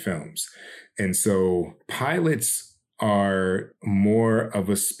feature films. And so pilots are more of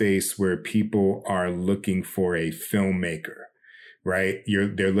a space where people are looking for a filmmaker, right?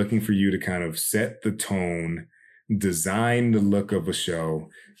 They're looking for you to kind of set the tone, design the look of a show.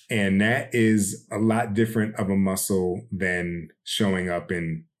 And that is a lot different of a muscle than showing up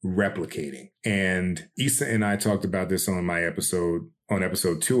and replicating. And Issa and I talked about this on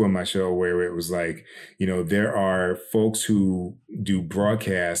episode 2 of my show, where it was like, there are folks who do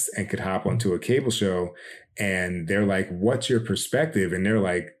broadcasts and could hop onto a cable show and they're like, what's your perspective? And they're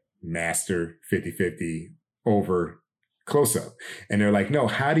like, master 50-50 over close up. And they're like, no,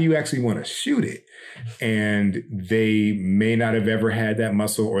 how do you actually want to shoot it? And they may not have ever had that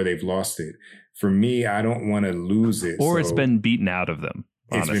muscle, or they've lost it. For me, I don't want to lose it. Or it's been beaten out of them.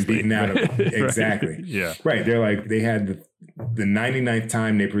 honestly. It's been beaten out of them. Exactly. Right. Yeah. Right. They're like, they had the 99th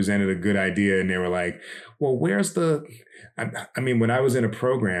time they presented a good idea and they were like, well, where's I mean, when I was in a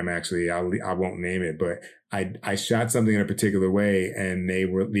program, actually, I won't name it, but I shot something in a particular way and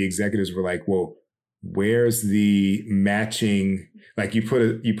the executives were like, well, where's the matching? Like you put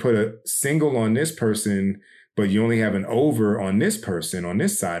a single on this person, but you only have an over on this person on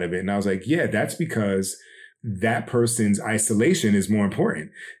this side of it. And I was like, yeah, that's because that person's isolation is more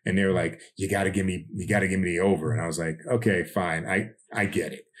important. And they were like, you got to give me the over. And I was like, okay, fine. I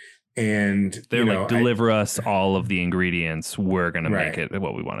get it. And they're like, deliver us all of the ingredients. We're going to make it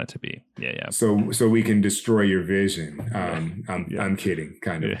what we want it to be. Yeah. Yeah. So we can destroy your vision. I'm kidding,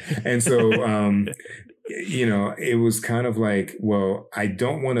 kind of. Yeah. And so, it was kind of like, well, I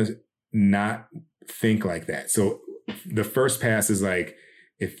don't want to not think like that. So the first pass is like,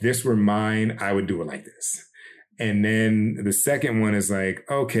 if this were mine, I would do it like this. And then the second one is like,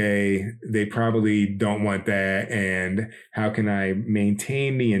 okay, they probably don't want that. And how can I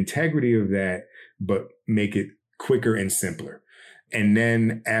maintain the integrity of that, but make it quicker and simpler? And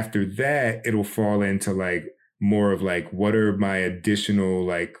then after that, it'll fall into like more of like, what are my additional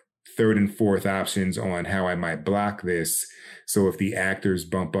like third and fourth options on how I might block this? So if the actors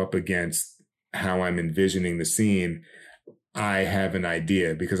bump up against how I'm envisioning the scene, I have an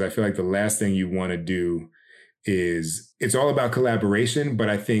idea, because I feel like the last thing you want to do is, it's all about collaboration. But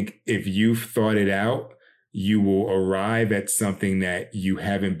I think if you've thought it out, you will arrive at something that you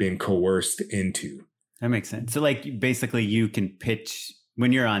haven't been coerced into. That makes sense. So like basically you can pitch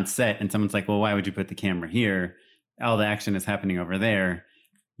when you're on set and someone's like, well, why would you put the camera here? All the action is happening over there.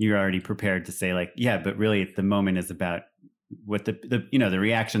 You're already prepared to say like, yeah, but really the moment is about what the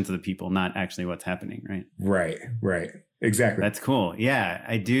reactions of the people, not actually what's happening. Right. Right. Exactly. That's cool. Yeah,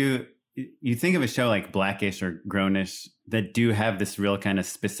 I do. You think of a show like Blackish or Grownish that do have this real kind of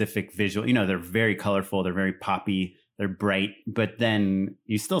specific visual, they're very colorful, they're very poppy, they're bright, but then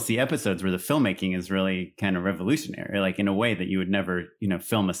you still see episodes where the filmmaking is really kind of revolutionary, like in a way that you would never,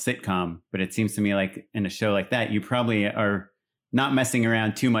 film a sitcom. But it seems to me like in a show like that, you probably are not messing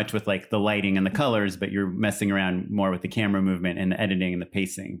around too much with like the lighting and the colors, but you're messing around more with the camera movement and the editing and the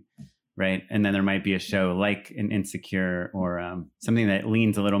pacing. Right. And then there might be a show like an Insecure or something that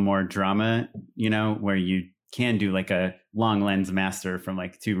leans a little more drama, where you can do like a long lens master from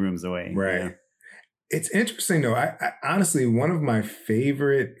like 2 rooms away. Right. It's interesting, though. I honestly, one of my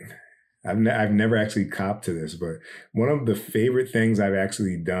favorite, I've never actually copped to this, but one of the favorite things I've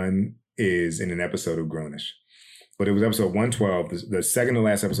actually done is in an episode of Grownish. But it was episode 112, the second to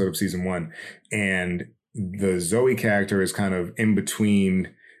last episode of season 1. And the Zoe character is kind of in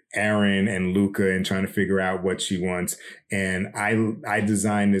between Aaron and Luca and trying to figure out what she wants. And I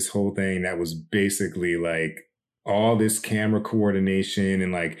designed this whole thing that was basically like all this camera coordination,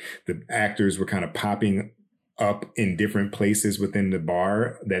 and like the actors were kind of popping up in different places within the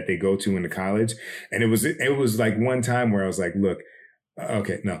bar that they go to in the college. And it was like one time where I was like, look,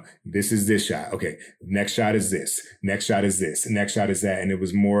 okay, no, this is this shot. Okay, next shot is this. Next shot is this. Next shot is that. And it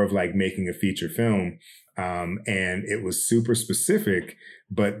was more of like making a feature film. And it was super specific.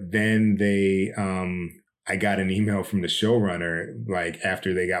 But then I got an email from the showrunner, like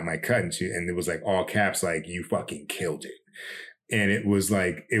after they got my cut, and it was like all caps, like, you fucking killed it. And it was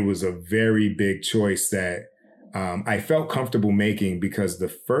like, it was a very big choice that I felt comfortable making, because the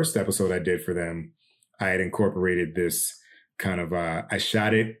first episode I did for them, I had incorporated this kind of, I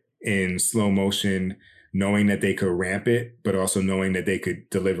shot it in slow motion, knowing that they could ramp it, but also knowing that they could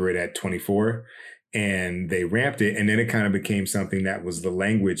deliver it at 24. And they ramped it, and then it kind of became something that was the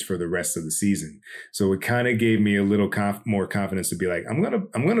language for the rest of the season. So it kind of gave me a little more confidence to be like, I'm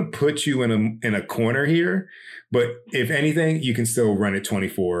gonna put you in a corner here, but if anything, you can still run at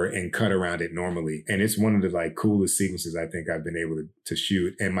 24 and cut around it normally. And it's one of the like coolest sequences I think I've been able to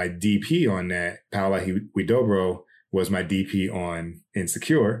shoot. And my DP on that, Paola Huidobro, was my DP on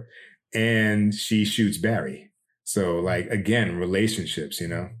Insecure, and she shoots Barry. So like, again, relationships,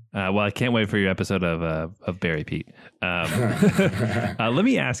 Well, I can't wait for your episode of Barry Pete. Let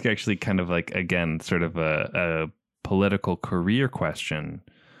me ask actually kind of like, again, sort of a political career question.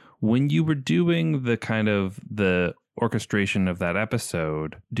 When you were doing the kind of the orchestration of that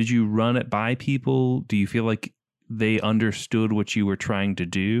episode, did you run it by people? Do you feel like they understood what you were trying to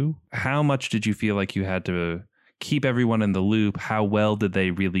do? How much did you feel like you had to keep everyone in the loop? How well did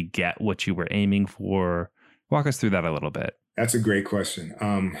they really get what you were aiming for? Walk us through that a little bit. That's a great question.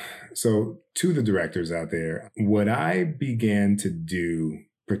 So to the directors out there, what I began to do,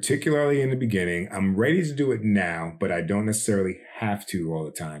 particularly in the beginning, I'm ready to do it now, but I don't necessarily have to all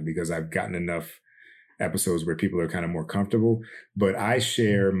the time, because I've gotten enough episodes where people are kind of more comfortable. But I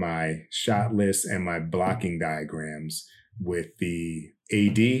share my shot list and my blocking diagrams with the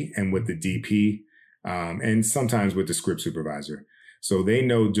AD and with the DP, and sometimes with the script supervisor. So they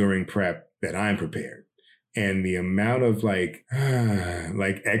know during prep that I'm prepared. And the amount of like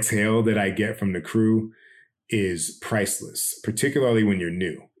exhale that I get from the crew is priceless, particularly when you're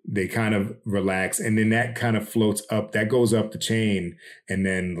new. They kind of relax, and then that kind of floats up, that goes up the chain. And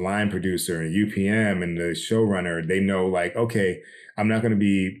then the line producer and UPM and the showrunner, they know like, okay, I'm not going to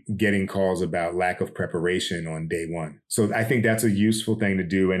be getting calls about lack of preparation on day one. So I think that's a useful thing to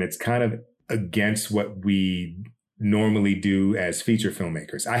do. And it's kind of against what we normally do as feature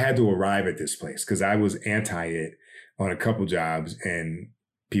filmmakers. I had to arrive at this place because I was anti it on a couple jobs, and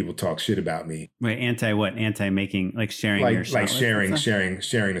people talk shit about me. Wait, anti what? Anti making, like sharing your shot list? sharing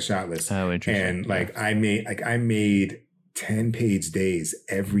the shot list. Oh, interesting. And like I made 10-page days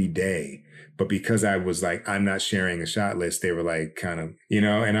every day. But because I was like, I'm not sharing a shot list, they were like kind of,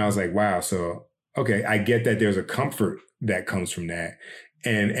 and I was like, wow. So, okay, I get that there's a comfort that comes from that.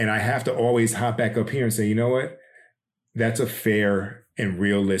 And I have to always hop back up here and say, you know what? That's a fair and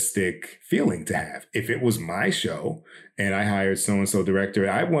realistic feeling to have. If it was my show and I hired so-and-so director,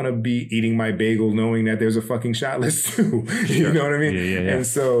 I want to be eating my bagel knowing that there's a fucking shot list too. You know what I mean? Yeah. And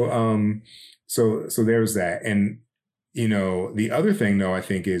so, so there's that. And, the other thing though, I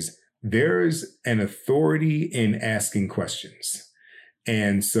think is there's an authority in asking questions.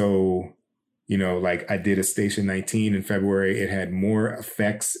 And so, like I did a Station 19 in February. It had more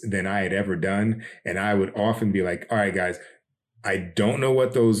effects than I had ever done. And I would often be like, all right, guys, I don't know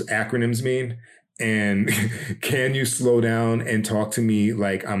what those acronyms mean. And can you slow down and talk to me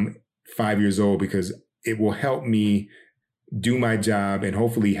like I'm 5 years old? Because it will help me do my job and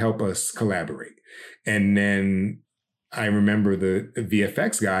hopefully help us collaborate. And then I remember the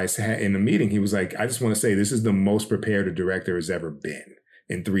VFX guys in the meeting, he was like, I just want to say this is the most prepared a director has ever been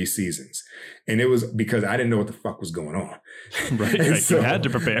in 3 seasons. And it was because I didn't know what the fuck was going on. Right. So, you had to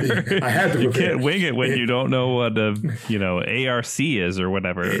prepare. I had to prepare. You can't wing it when you don't know what ARC is or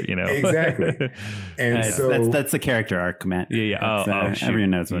whatever, Exactly. And so that's the character arc, Matt. Yeah.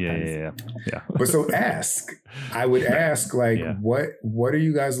 Everyone knows what that is. Yeah. But so I would ask like, what are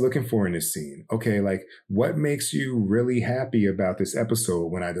you guys looking for in this scene? Okay. Like what makes you really happy about this episode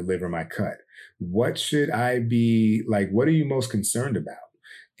when I deliver my cut? What should I be like? What are you most concerned about?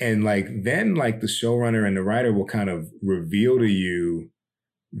 And like, then like the showrunner and the writer will kind of reveal to you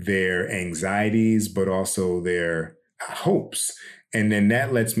their anxieties, but also their hopes. And then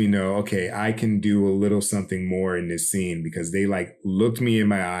that lets me know, okay, I can do a little something more in this scene because they like looked me in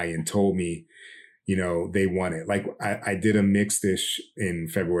my eye and told me, they want it. Like I did a Mixed-ish in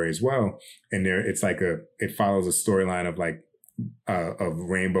February as well. And it's like it follows a storyline of like, of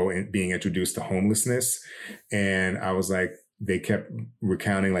Rainbow being introduced to homelessness. And I was like, they kept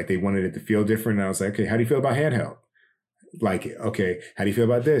recounting like they wanted it to feel different. And I was like, okay, how do you feel about handheld? Like it. Okay. How do you feel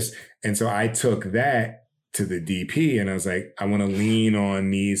about this? And so I took that to the DP and I was like, I want to lean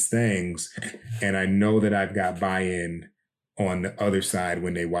on these things. And I know that I've got buy-in on the other side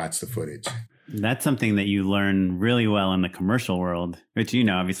when they watch the footage. That's something that you learn really well in the commercial world, which,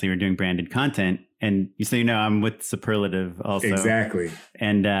 obviously we're doing branded content. And so, I'm with Superlative also. Exactly.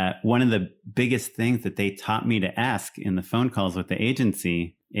 And one of the biggest things that they taught me to ask in the phone calls with the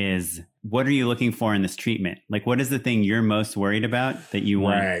agency is, what are you looking for in this treatment? Like, what is the thing you're most worried about that you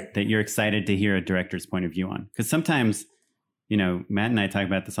want, that you're excited to hear a director's point of view on? Because sometimes, Matt and I talk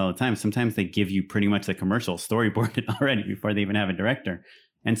about this all the time. Sometimes they give you pretty much the commercial storyboarded already before they even have a director.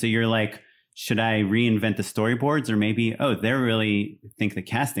 And so you're like, should I reinvent the storyboards, or maybe, they really think the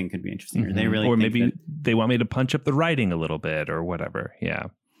casting could be interesting, or they really, or maybe they want me to punch up the writing a little bit, or whatever. Yeah.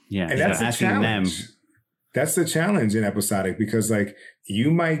 And that's the challenge. That's the challenge in episodic, because like you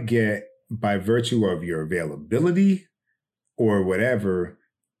might get, by virtue of your availability or whatever,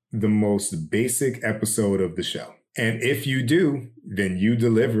 the most basic episode of the show. And if you do, then you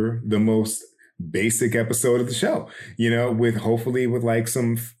deliver the most basic episode of the show, with hopefully with like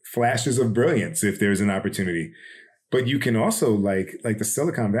some flashes of brilliance if there's an opportunity. But you can also like the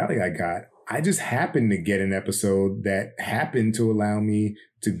Silicon Valley I just happened to get an episode that happened to allow me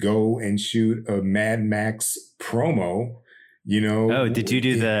to go and shoot a Mad Max promo, Oh, did you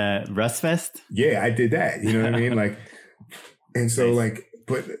do the Rust Fest? Yeah, I did that. You know what I mean? Like, and so like,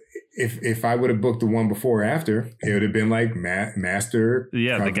 but if I would have booked the one before or after, it would have been like master.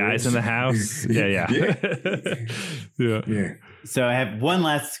 Yeah, coverage. The guys in the house. Yeah. So I have one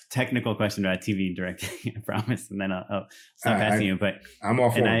last technical question about TV directing, I promise, and then I'll stop asking you. But I'm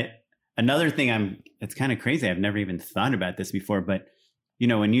all for it. Another thing it's kind of crazy. I've never even thought about this before, but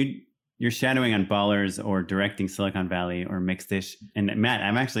when you you're shadowing on Ballers or directing Silicon Valley or Mixed-ish, and Matt,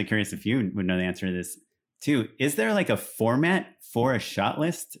 I'm actually curious if you would know the answer to this too. Is there like a format for a shot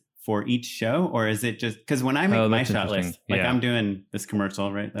list for each show, or is it just because when I make my shot list, like I'm doing this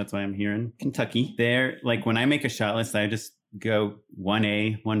commercial, right? That's why I'm here in Kentucky. There, like when I make a shot list, I just go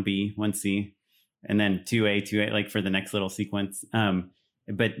 1A, 1B, 1C, and then 2A, 2A, like for the next little sequence.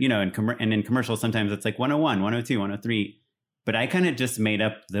 But you know, in commercials, sometimes it's like 101, 102, 103. But I kind of just made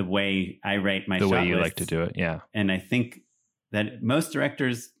up the way I write my shot list. The way you like to do it, yeah. And I think that most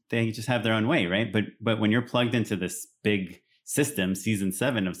directors, they just have their own way, right? But when you're plugged into this big system, season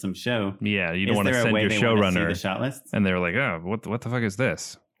 7 of some show, yeah, you don't want to send your showrunner the shot list, and they're like, oh, what the fuck is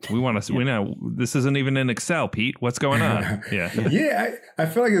this? We want to. We know this isn't even in Excel, Pete. What's going on? Yeah. I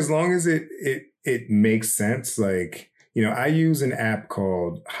feel like as long as it makes sense, like, you know, I use an app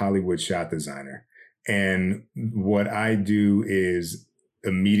called Hollywood Shot Designer. And what I do is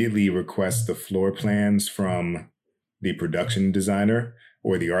immediately request the floor plans from the production designer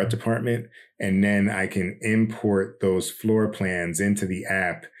or the art department. And then I can import those floor plans into the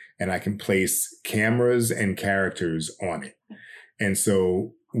app and I can place cameras and characters on it. And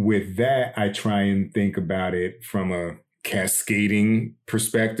so with that, I try and think about it from a cascading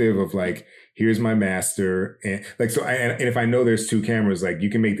perspective of like, here's my master. And like, so and if I know there's 2 cameras, like you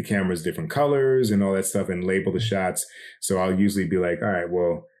can make the cameras different colors and all that stuff and label the shots. So I'll usually be like, all right,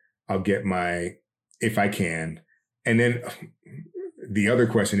 well, I'll get if I can. And then the other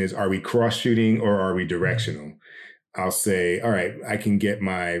question is, are we cross shooting or are we directional? I'll say, all right, I can get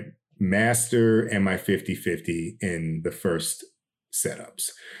my master and my 50-50 in the first setups.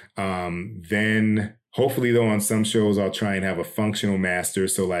 Then hopefully though, on some shows, I'll try and have a functional master.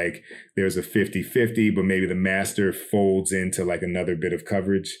 So like there's a 50-50, but maybe the master folds into like another bit of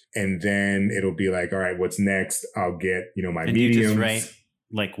coverage. And then it'll be like, all right, what's next? I'll get, you know, my mediums. You just write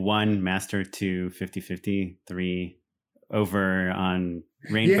like 1 master, 2 50-50, 3 over on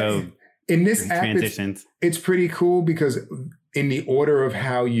Rainbow. Yeah. In this app, transitions. It's pretty cool because in the order of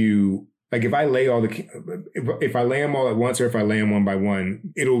how you, like if I lay if I lay them all at once or if I lay them one by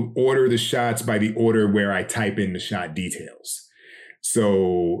one, it'll order the shots by the order where I type in the shot details.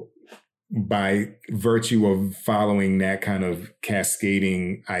 So by virtue of following that kind of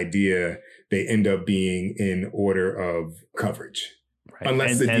cascading idea, they end up being in order of coverage. Right.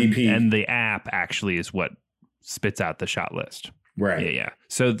 Unless the DP. And the app actually is what spits out the shot list. Right. Yeah.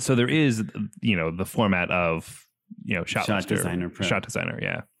 So there is, you know, the format of, you know, shot designer. Shot designer.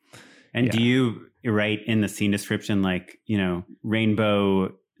 Yeah. And do you write in the scene description, like, you know,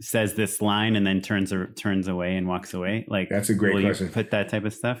 Rainbow says this line and then turns away and walks away? Like, that's a great question. You put that type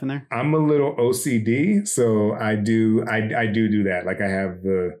of stuff in there? I'm a little OCD, so I do that. Like I have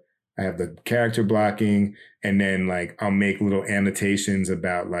the character blocking, and then like I'll make little annotations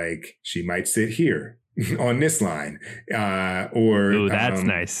about like she might sit here on this line, or ooh, that's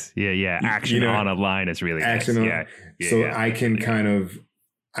nice. Yeah. Action on a line is really action nice. I can kind of.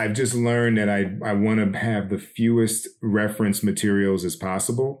 I've just learned that I want to have the fewest reference materials as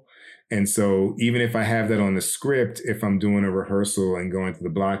possible. And so even if I have that on the script, if I'm doing a rehearsal and going through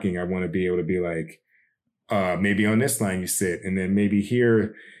the blocking, I want to be able to be like, maybe on this line you sit, and then maybe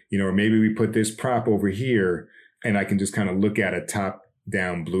here, you know, or maybe we put this prop over here, and I can just kind of look at a top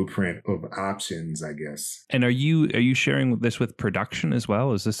down blueprint of options, I guess. And are you sharing this with production as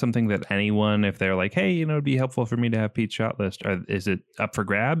well? Is this something that anyone, if they're like, hey, you know, it'd be helpful for me to have Pete's shot list, is it up for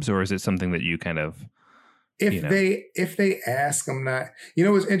grabs, or is it something that you kind of, if they ask, I'm not, you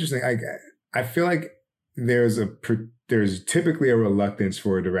know, it's interesting. I feel like there's typically a reluctance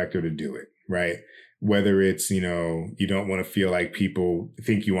for a director to do it, right? Whether it's, you know, you don't want to feel like people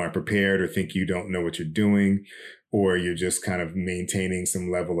think you aren't prepared or think you don't know what you're doing, or you're just kind of maintaining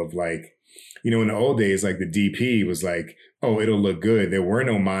some level of like, you know, in the old days, like the DP was like, oh, it'll look good. There were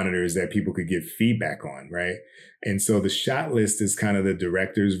no monitors that people could give feedback on, right? And so the shot list is kind of the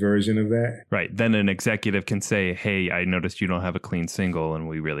director's version of that. Right. Then an executive can say, hey, I noticed you don't have a clean single and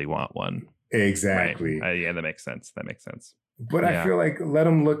we really want one. Exactly. Right. Yeah, that makes sense. But I feel like let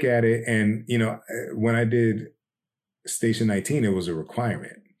them look at it. And, you know, when I did Station 19, it was a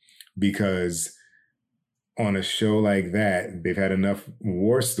requirement because on a show like that, they've had enough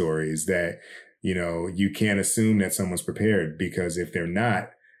war stories that, you know, you can't assume that someone's prepared, because if they're not,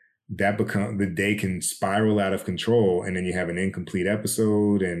 the day can spiral out of control, and then you have an incomplete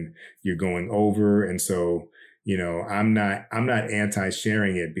episode and you're going over. And so, you know, I'm not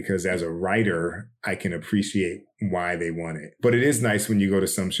anti-sharing it, because as a writer, I can appreciate why they want it. But it is nice when you go to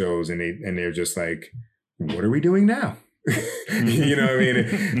some shows and they're just like, what are we doing now? You know what I mean?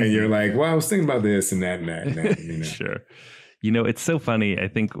 And you're like, well, I was thinking about this and that and that. And that, you know? Sure. It's so funny. I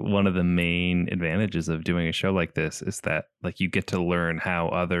think one of the main advantages of doing a show like this is that like you get to learn how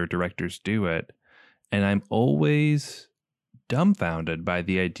other directors do it. And I'm always dumbfounded by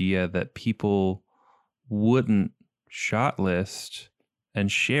the idea that people wouldn't shot list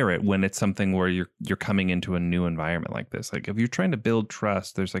and share it when it's something where you're coming into a new environment like this. Like if you're trying to build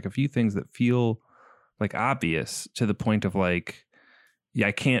trust, there's like a few things that feel like obvious to the point of like, yeah,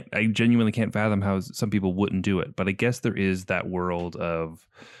 I genuinely can't fathom how some people wouldn't do it. But I guess there is that world of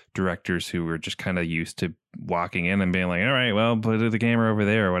directors who are just kind of used to walking in and being like, all right, well, put the camera over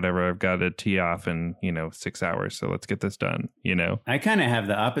there or whatever. I've got to tee off in, 6 hours. So let's get this done, I kind of have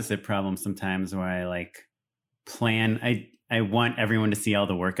the opposite problem sometimes where I like plan. I want everyone to see all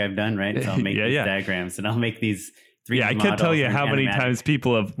the work I've done, right? So I'll make these diagrams and I'll make these 3D I can't tell you how many times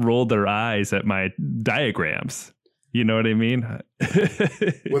people have rolled their eyes at my diagrams. You know what I mean?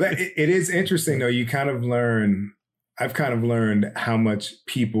 Well, it is interesting, though. I've kind of learned how much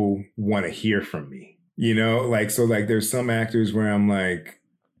people want to hear from me, so there's some actors where I'm like,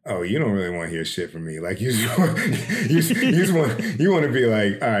 oh, you don't really want to hear shit from me. Like you want to be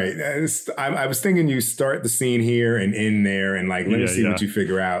like, all right, I was thinking you start the scene here and end there and like, let me see what you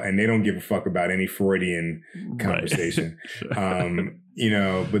figure out. And they don't give a fuck about any Freudian conversation. Right.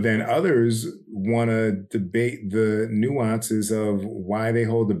 But then others want to debate the nuances of why they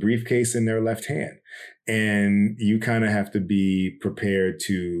hold the briefcase in their left hand. And you kind of have to be prepared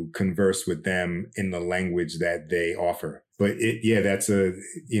to converse with them in the language that they offer. But it's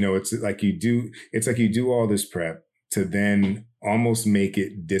like you do all this prep to then almost make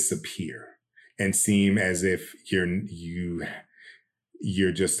it disappear and seem as if you're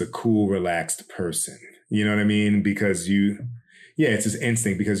just a cool, relaxed person. You know what I mean? Because it's this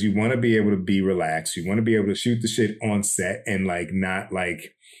instinct because you want to be able to be relaxed. You want to be able to shoot the shit on set and like not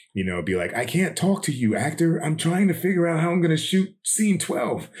like, be like, I can't talk to you, actor. I'm trying to figure out how I'm going to shoot scene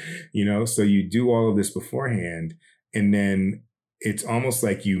 12, so you do all of this beforehand. And then it's almost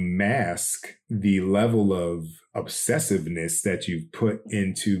like you mask the level of obsessiveness that you've put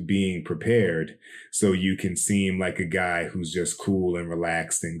into being prepared so you can seem like a guy who's just cool and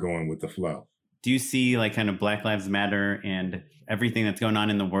relaxed and going with the flow. Do you see like kind of Black Lives Matter and everything that's going on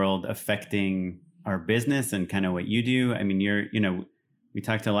in the world affecting our business and kind of what you do? I mean, we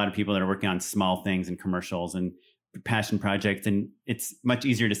talked to a lot of people that are working on small things and commercials and passion projects, and it's much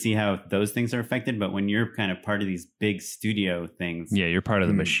easier to see how those things are affected. But when you're kind of part of these big studio things, you're part of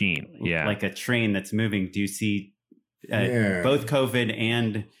the machine, like a train that's moving. Do you see both COVID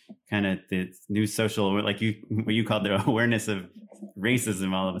and kind of the new social, like what you called the awareness of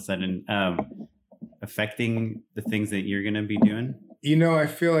racism, all of a sudden affecting the things that you're going to be doing? I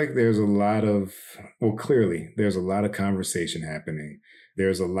feel like clearly there's a lot of conversation happening.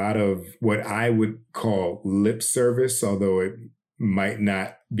 There's a lot of what I would call lip service, although it might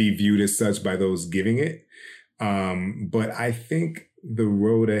not be viewed as such by those giving it. But I think the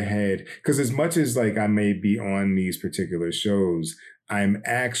road ahead, because as much as like I may be on these particular shows, I'm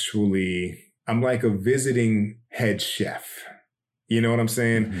like a visiting head chef. You know what I'm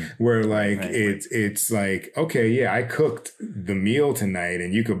saying? Mm-hmm. Where like, right. It's like, okay, yeah, I cooked the meal tonight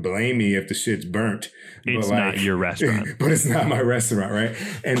and you could blame me if the shit's burnt. It's not your restaurant. But it's not my restaurant, right?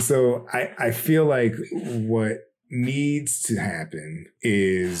 And so I feel like what needs to happen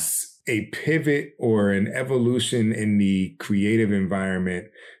is a pivot or an evolution in the creative environment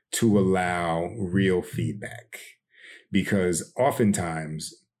to allow real feedback. Because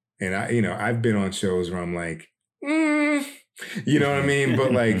oftentimes, and I've been on shows where I'm like, you know what I mean?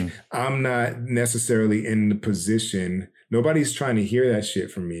 But like, I'm not necessarily in the position. Nobody's trying to hear that shit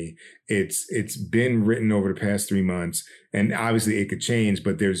from me. It's been written over the past 3 months, and obviously it could change,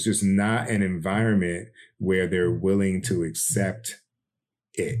 but there's just not an environment where they're willing to accept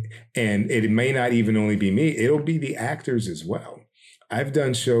it. And it may not even only be me. It'll be the actors as well. I've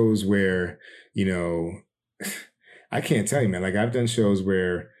done shows where, I can't tell you, man, like I've done shows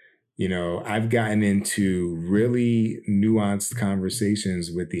where, I've gotten into really nuanced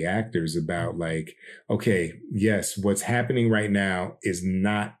conversations with the actors about like, okay, yes, what's happening right now is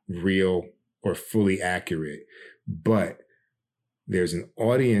not real or fully accurate, but there's an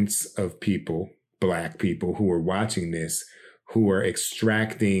audience of people, Black people, who are watching this, who are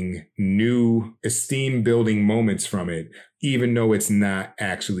extracting new esteem building moments from it, even though it's not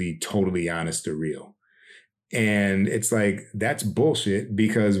actually totally honest or real. And it's like, that's bullshit,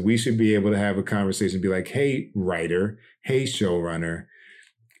 because we should be able to have a conversation and be like, hey, writer, hey, showrunner,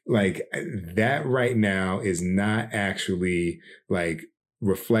 like that right now is not actually like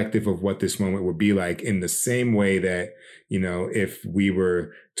reflective of what this moment would be like, in the same way that, you know, if we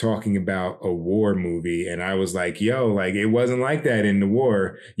were talking about a war movie and I was like, yo, like it wasn't like that in the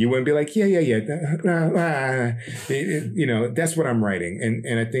war, you wouldn't be like, yeah. You know, that's what I'm writing.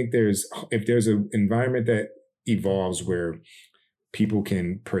 And I think if there's an environment that evolves where people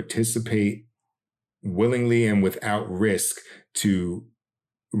can participate willingly and without risk to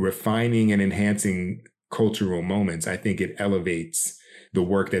refining and enhancing cultural moments, I think it elevates the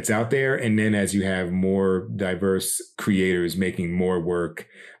work that's out there. And then as you have more diverse creators making more work,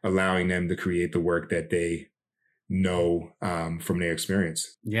 allowing them to create the work that they know from their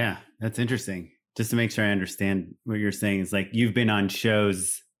experience. Yeah, that's interesting. Just to make sure I understand what you're saying is like you've been on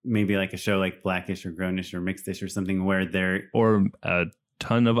shows, maybe like a show like Blackish or Grownish or Mixedish or something where they're or a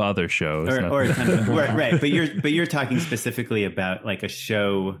ton of other shows, or a ton of, right. But you're talking specifically about like a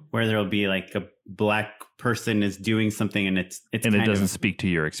show where there'll be like a Black person is doing something and it doesn't speak to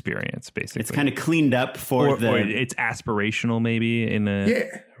your experience. Basically, it's kind of cleaned up or it's aspirational, maybe in a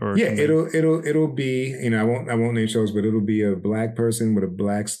It'll be, you know, I won't name shows, but it'll be a Black person with a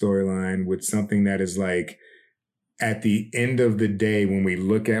Black storyline with something that is like, at the end of the day, when we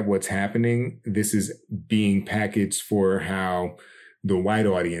look at what's happening, this is being packaged for how the white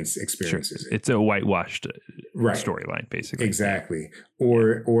audience experiences it. It's a whitewashed storyline, basically. Exactly.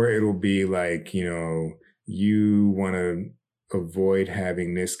 Or it'll be like, you know, you want to avoid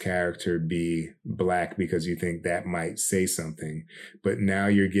having this character be Black because you think that might say something, but now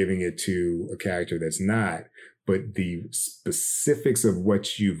you're giving it to a character that's not. But the specifics of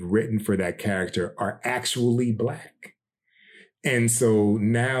what you've written for that character are actually Black. And so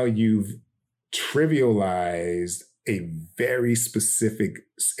now you've trivialized a very specific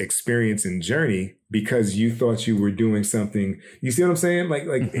experience and journey because you thought you were doing something. You see what I'm saying? Like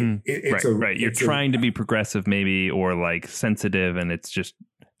it's right. You're trying to be progressive maybe, or like sensitive, and it's just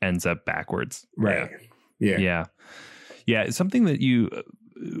ends up backwards. Right. Yeah. Something that you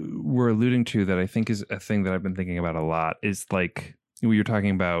were alluding to that I think is a thing that I've been thinking about a lot is like when you're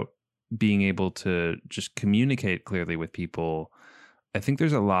talking about being able to just communicate clearly with people. I think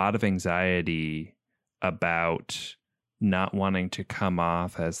there's a lot of anxiety about not wanting to come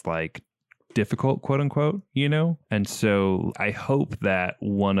off as like difficult, quote unquote, you know? And so I hope that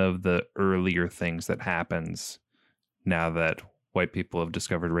one of the earlier things that happens now that white people have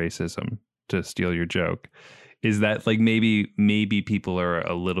discovered racism, to steal your joke, is that like maybe people are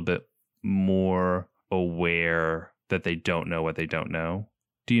a little bit more aware that they don't know what they don't know.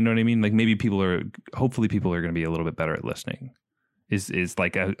 Do you know what I mean? Like maybe hopefully people are going to be a little bit better at listening is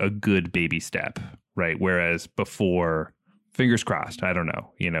like a good baby step, right? Whereas before, fingers crossed, I don't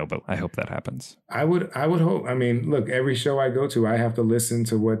know, you know, but I hope that happens. I would hope. I mean, look, every show I go to, I have to listen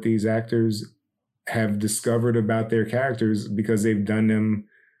to what these actors have discovered about their characters because they've done them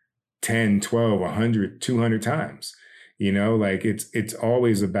 10, 12, 100, 200 times. You know, like it's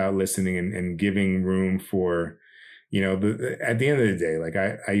always about listening and giving room for, you know, at the end of the day, like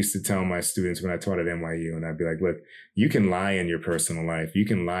I used to tell my students when I taught at NYU, and I'd be like, look, you can lie in your personal life. You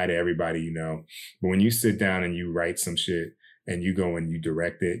can lie to everybody you know. But when you sit down and you write some shit and you go and you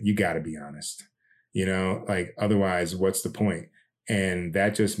direct it, you got to be honest. You know, like otherwise, what's the point? And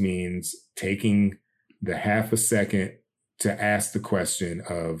that just means taking the half a second to ask the question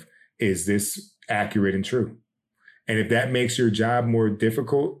of, is this accurate and true? And if that makes your job more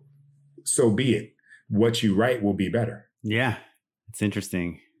difficult, so be it. What you write will be better. Yeah, it's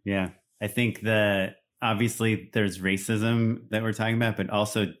interesting. Yeah. I think that obviously there's racism that we're talking about, but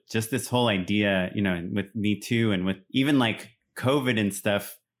also just this whole idea, you know, with Me Too and with even like COVID and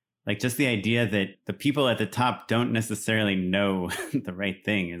stuff, like just the idea that the people at the top don't necessarily know the right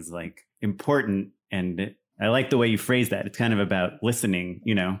thing is like important. And I like the way you phrase that. It's kind of about listening,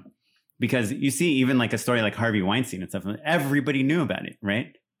 you know, because you see even like a story like Harvey Weinstein and stuff, everybody knew about it, right?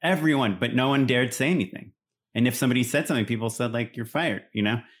 Everyone, but no one dared say anything. And if somebody said something, people said like, you're fired, you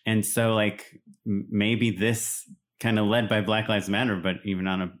know? And so like maybe this kind of led by Black Lives Matter, but even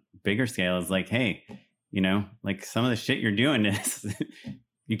on a bigger scale is like, hey, you know, like some of the shit you're doing is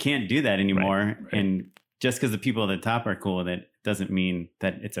you can't do that anymore. Right. And just because the people at the top are cool with it doesn't mean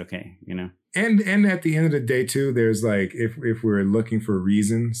that it's okay, you know? And at the end of the day too, there's like, if we're looking for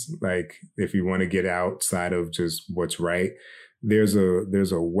reasons, like if you want to get outside of just what's right, there's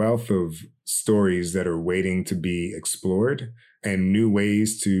a wealth of stories that are waiting to be explored and new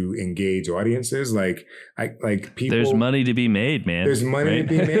ways to engage audiences. Like people, there's money to be made, man. There's money to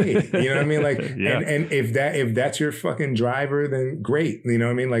be made. You know what I mean? Like, yeah. and if that's your fucking driver, then great. You know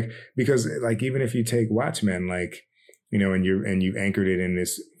what I mean? Like, because like, even if you take Watchmen, like, you know, and you've anchored it in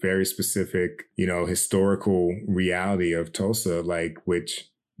this very specific, you know, historical reality of Tulsa, like, which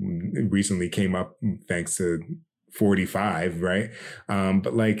recently came up thanks to 45, right?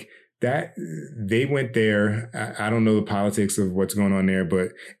 But like that, they went there. I don't know the politics of what's going on there,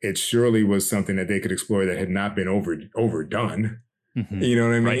 but it surely was something that they could explore that had not been overdone. Mm-hmm. You know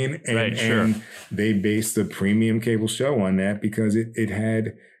what I mean? Right, sure. And they based a premium cable show on that because it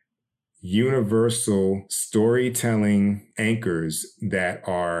had universal storytelling anchors that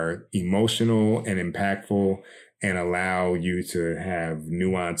are emotional and impactful and allow you to have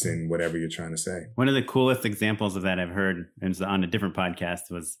nuance in whatever you're trying to say. One of the coolest examples of that I've heard, and it was on a different podcast,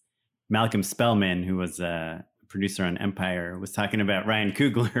 was Malcolm Spellman, who was a producer on Empire, was talking about Ryan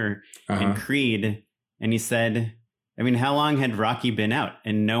Coogler and Creed. And he said, I mean, how long had Rocky been out?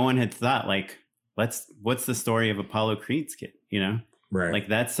 And no one had thought, like, what's the story of Apollo Creed's kid, you know? Right. Like,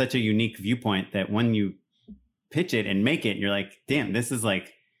 that's such a unique viewpoint that when you pitch it and make it, you're like, damn, this is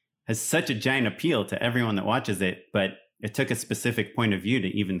like, has such a giant appeal to everyone that watches it, but it took a specific point of view to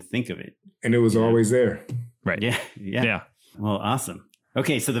even think of it. And it was always there. Right. Yeah. Well, awesome.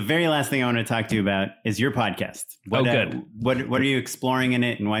 Okay, so the very last thing I want to talk to you about is your podcast. Good. What are you exploring in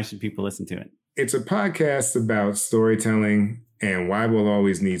it, and why should people listen to it? It's a podcast about storytelling and why we'll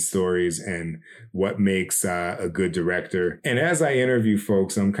always need stories and what makes a good director. And as I interview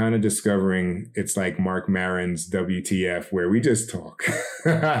folks, I'm kind of discovering it's like Mark Maron's WTF, where we just talk.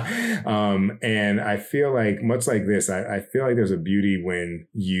 And I feel like, much like this, I feel like there's a beauty when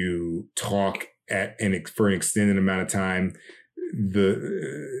you talk for an extended amount of time.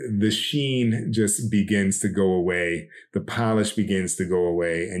 The sheen just begins to go away. The polish begins to go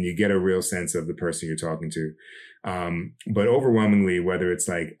away, and you get a real sense of the person you're talking to. But overwhelmingly, whether it's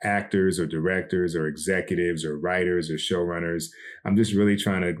like actors or directors or executives or writers or showrunners, I'm just really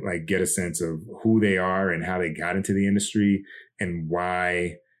trying to like get a sense of who they are and how they got into the industry and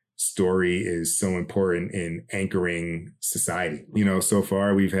why story is so important in anchoring society. You know, so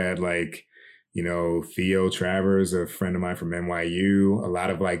far we've had like, you know, Theo Travers, a friend of mine from NYU. A lot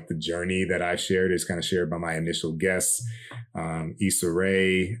of like the journey that I shared is kind of shared by my initial guests. Issa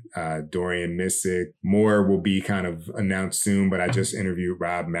Rae, Dorian Missick. More will be kind of announced soon, but I just interviewed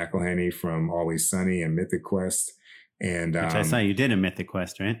Rob McElhenney from Always Sunny and Mythic Quest. And which I saw you did a Mythic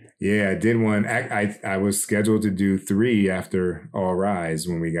Quest, right? Yeah, I did one. I was scheduled to do 3 after All Rise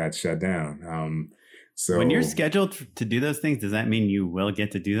when we got shut down. So when you're scheduled to do those things, does that mean you will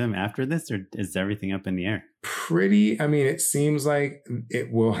get to do them after this, or is everything up in the air? I mean, it seems like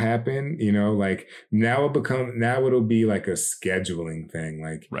it will happen, you know, like now it'll be like a scheduling thing.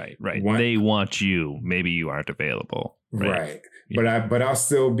 Like, right. They want you, maybe you aren't available. Right. Yeah. But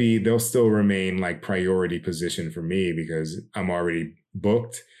they'll still remain like priority position for me because I'm already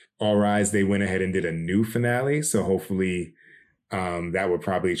booked. All Rise, they went ahead and did a new finale. So hopefully, that would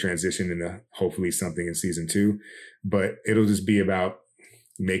probably transition into hopefully something in season 2, but it'll just be about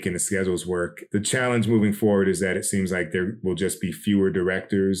making the schedules work. The challenge moving forward is that it seems like there will just be fewer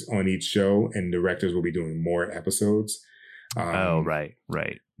directors on each show and directors will be doing more episodes. Right.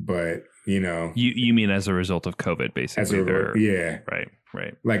 But, you know. You mean as a result of COVID, basically? Yeah.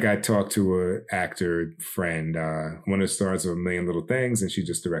 Right. Like I talked to an actor friend, one of the stars of A Million Little Things, and she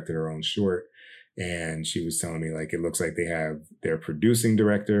just directed her own short. And she was telling me like, it looks like they have their producing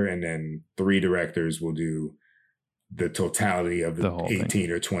director and then 3 directors will do the totality of the 18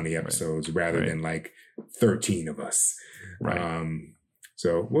 thing. Or 20 episodes rather than like 13 of us. Right.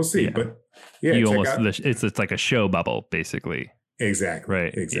 So we'll see. Yeah. But yeah, it's like a show bubble, basically. Exactly.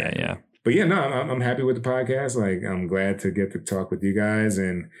 Right. Exactly. Yeah. But yeah, no, I'm happy with the podcast. Like, I'm glad to get to talk with you guys.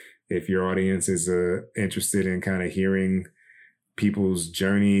 And if your audience is interested in kind of hearing people's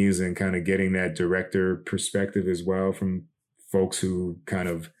journeys and kind of getting that director perspective as well from folks who kind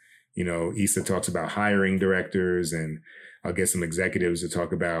of, you know, Issa talks about hiring directors, and I'll get some executives to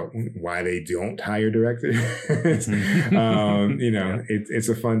talk about why they don't hire directors. You know, it's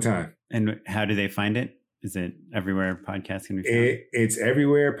a fun time. And how do they find it? Is it everywhere podcasts can be found? It's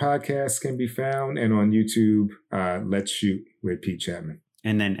everywhere podcasts can be found, and on YouTube, Let's Shoot with Pete Chapman.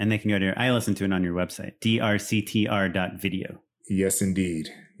 And they can go to I listen to it on your website, drctr.video. Yes, indeed.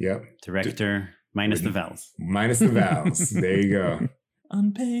 Yep. Director minus the vowels. Minus the vowels. There you go.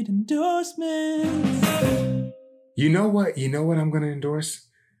 Unpaid endorsements. You know what I'm going to endorse?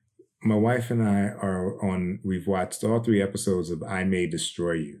 My wife and I we've watched all 3 episodes of I May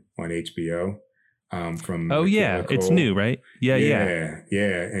Destroy You on HBO. From it's new, right? Yeah.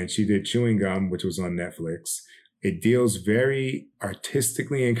 And she did Chewing Gum, which was on Netflix. It deals very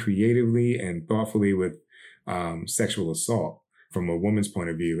artistically and creatively and thoughtfully with sexual assault from a woman's point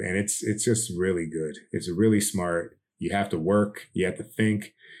of view, and it's just really good. It's really smart. You have to work. You have to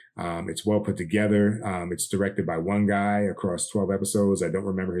think. It's well put together. It's directed by one guy across 12 episodes. I don't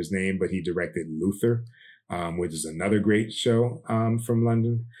remember his name, but he directed Luther, which is another great show from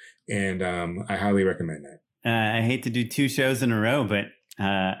London. And I highly recommend that. I hate to do 2 shows in a row, but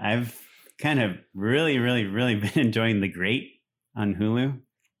I've kind of really been enjoying The Great on Hulu.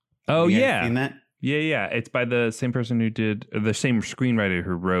 Oh, yeah. Seen that? Yeah. It's by the same person who did, the same screenwriter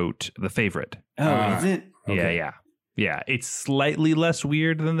who wrote The Favorite. Oh, is it? Okay. Yeah. It's slightly less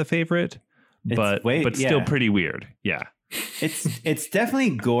weird than The Favorite, but still pretty weird. Yeah. It's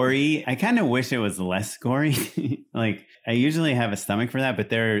definitely gory. I kind of wish it was less gory. Like, I usually have a stomach for that, but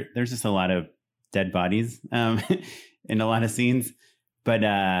there's just a lot of dead bodies in a lot of scenes.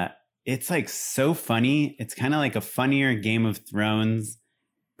 But it's like so funny. It's kind of like a funnier Game of Thrones,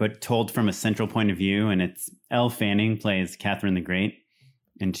 but told from a central point of view. And it's Elle Fanning plays Catherine the Great,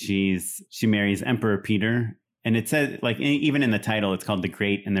 and she marries Emperor Peter. And it says, like, even in the title, it's called The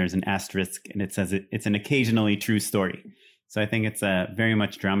Great, and there's an asterisk, and it says it's an occasionally true story. So I think it's very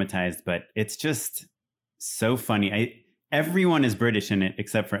much dramatized, but it's just so funny. Everyone is British in it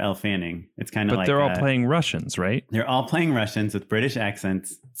except for Elle Fanning. It's kind of like... But they're all playing Russians, right? They're all playing Russians with British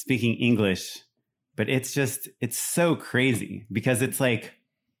accents, speaking English. But it's so crazy because it's like,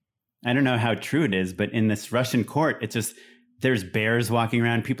 I don't know how true it is, but in this Russian court, it's just, there's bears walking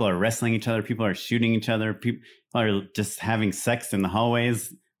around. People are wrestling each other. People are shooting each other. People are just having sex in the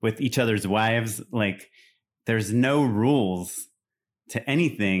hallways with each other's wives. Like, there's no rules to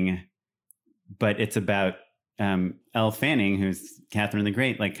anything, but it's about Elle Fanning, who's Catherine the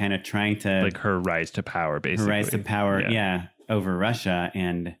Great, like kind of trying to... Like her rise to power, basically. Her rise to power, yeah over Russia.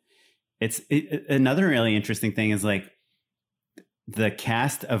 And another really interesting thing is like the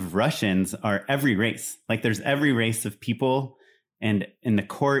cast of Russians are every race. Like there's every race of people, and in the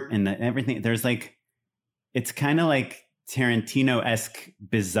court and everything, there's like, it's kind of like Tarantino-esque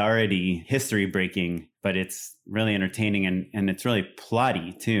bizarrity, history breaking, but it's really entertaining and it's really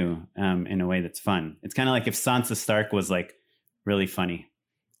plotty too, in a way that's fun. It's kind of like if Sansa Stark was like really funny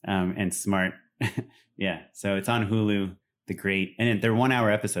and smart. Yeah, so it's on Hulu, The Great, and they're 1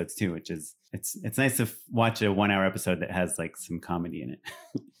 hour episodes too, which is it's nice to watch a 1 hour episode that has like some comedy in it.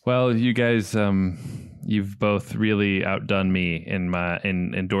 Well, you guys, you've both really outdone me in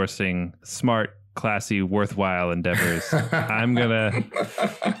endorsing smart, classy, worthwhile endeavors. I'm gonna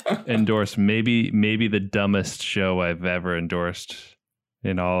endorse maybe the dumbest show I've ever endorsed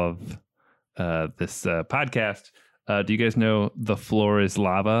in all of this podcast. Do you guys know The Floor is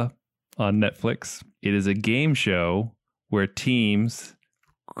Lava on Netflix? It is a game show where teams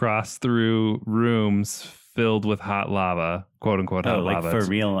cross through rooms filled with hot lava, quote unquote hot lava. Like for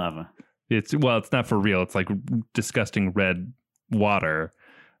real lava. It's not for real. It's like disgusting red water.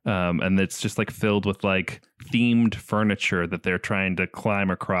 And it's just like filled with like themed furniture that they're trying to climb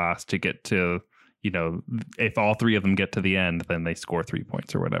across to get to, you know, if all 3 of them get to the end, then they score 3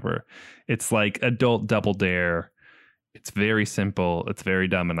 points or whatever. It's like adult Double Dare. It's very simple. It's very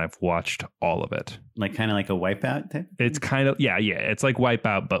dumb. And I've watched all of it. Like kind of like a Wipeout type? It's kind of, yeah. It's like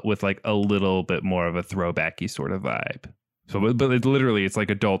Wipeout, but with like a little bit more of a throwbacky sort of vibe. So, but it's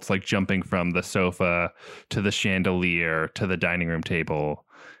like adults like jumping from the sofa to the chandelier to the dining room table.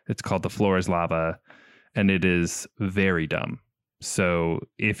 It's called The Floor is Lava, and it is very dumb. So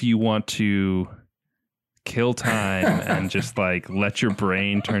if you want to kill time and just like let your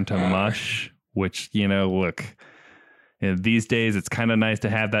brain turn to mush, which, you know, look, these days it's kind of nice to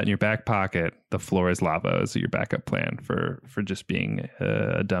have that in your back pocket. The Floor is Lava is your backup plan for just being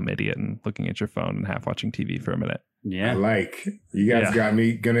a dumb idiot and looking at your phone and half watching TV for a minute. Yeah. I like. You guys got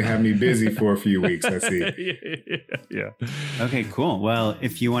me, gonna have me busy for a few weeks. I see. Yeah. Okay, cool. Well,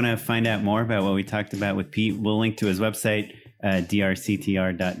 if you want to find out more about what we talked about with Pete, we'll link to his website,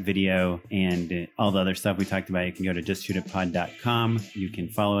 drctr.video, and all the other stuff we talked about. You can go to justshootitpod.com. You can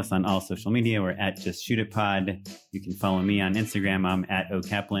follow us on all social media. We're at justshootitpod. You can follow me on Instagram. I'm at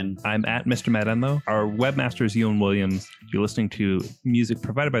okaplan. I'm at Mr. Matt Enlow. Our webmaster is Ewan Williams. You're listening to music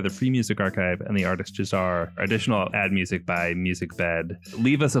provided by the Free Music Archive and the artist Jazar. Our additional ad music by Music Bed.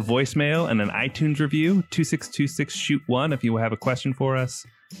 Leave us a voicemail and an iTunes review, 2626-SHOOT-1 if you have a question for us.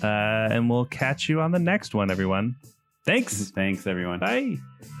 And we'll catch you on the next one, everyone. Thanks. Thanks, everyone. Bye.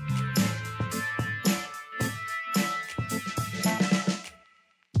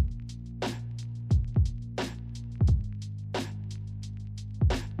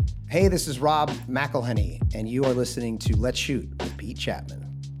 Hey, this is Rob McElhenney, and you are listening to Let's Shoot with Pete Chapman.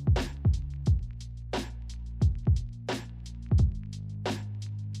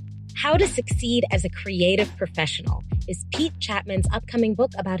 How to Succeed as a Creative Professional is Pete Chapman's upcoming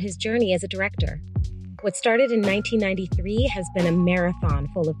book about his journey as a director. What started in 1993 has been a marathon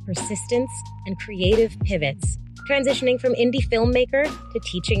full of persistence and creative pivots, transitioning from indie filmmaker to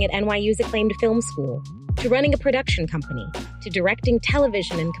teaching at NYU's acclaimed film school, to running a production company, to directing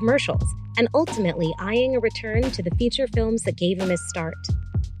television and commercials, and ultimately eyeing a return to the feature films that gave him his start.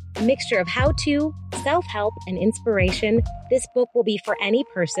 A mixture of how-to, self-help, and inspiration, this book will be for any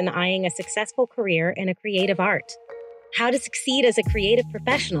person eyeing a successful career in a creative art. How to Succeed as a Creative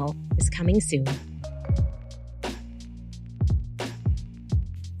Professional is coming soon.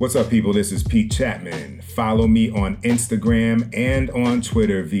 What's up, people? This is Pete Chapman. Follow me on Instagram and on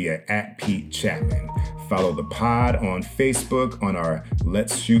Twitter via @PeteChapman. Follow the pod on Facebook on our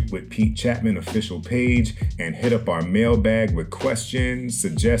Let's Shoot with Pete Chapman official page, and hit up our mailbag with questions,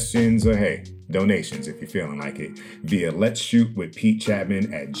 suggestions, or hey, donations if you're feeling like it, via Let's Shoot with Pete Chapman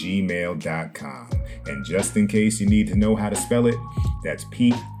 @gmail.com. And just in case you need to know how to spell it, that's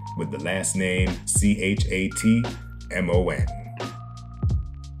Pete with the last name CHATMON.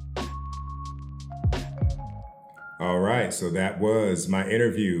 All right, so that was my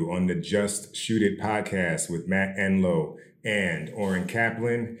interview on the Just Shoot It podcast with Matt Enlow and Oren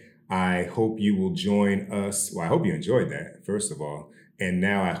Kaplan. I hope you will join us. Well, I hope you enjoyed that, first of all. And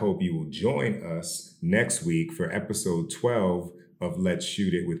now I hope you will join us next week for episode 12 of Let's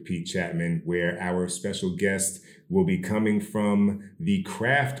Shoot It with Pete Chapman, where our special guest will be coming from the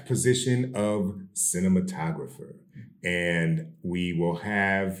craft position of cinematographer. And we will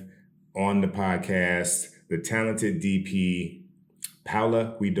have on the podcast the talented DP,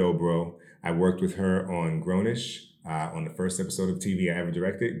 Paula Huidobro. I worked with her on Grownish, on the first episode of TV I ever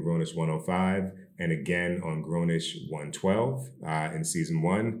directed, Grownish 105, and again on Grownish 112 in season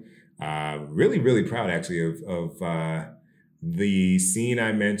 1. Really, really proud, actually, of the scene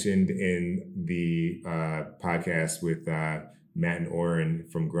I mentioned in the podcast with Matt and Oren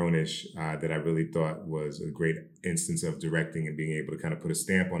from Grownish that I really thought was a great instance of directing and being able to kind of put a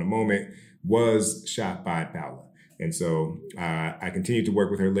stamp on a moment, was shot by Paula. And so I continued to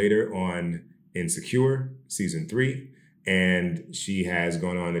work with her later on Insecure, season 3. And she has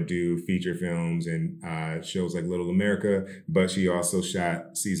gone on to do feature films and shows like Little America, but she also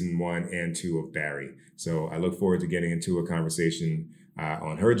shot season 1 and 2 of Barry. So I look forward to getting into a conversation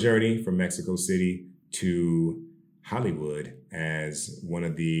on her journey from Mexico City to Hollywood as one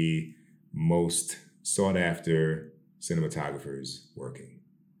of the most sought after cinematographers working.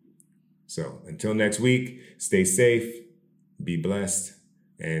 So until next week, stay safe, be blessed,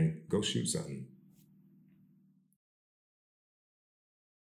 and go shoot something.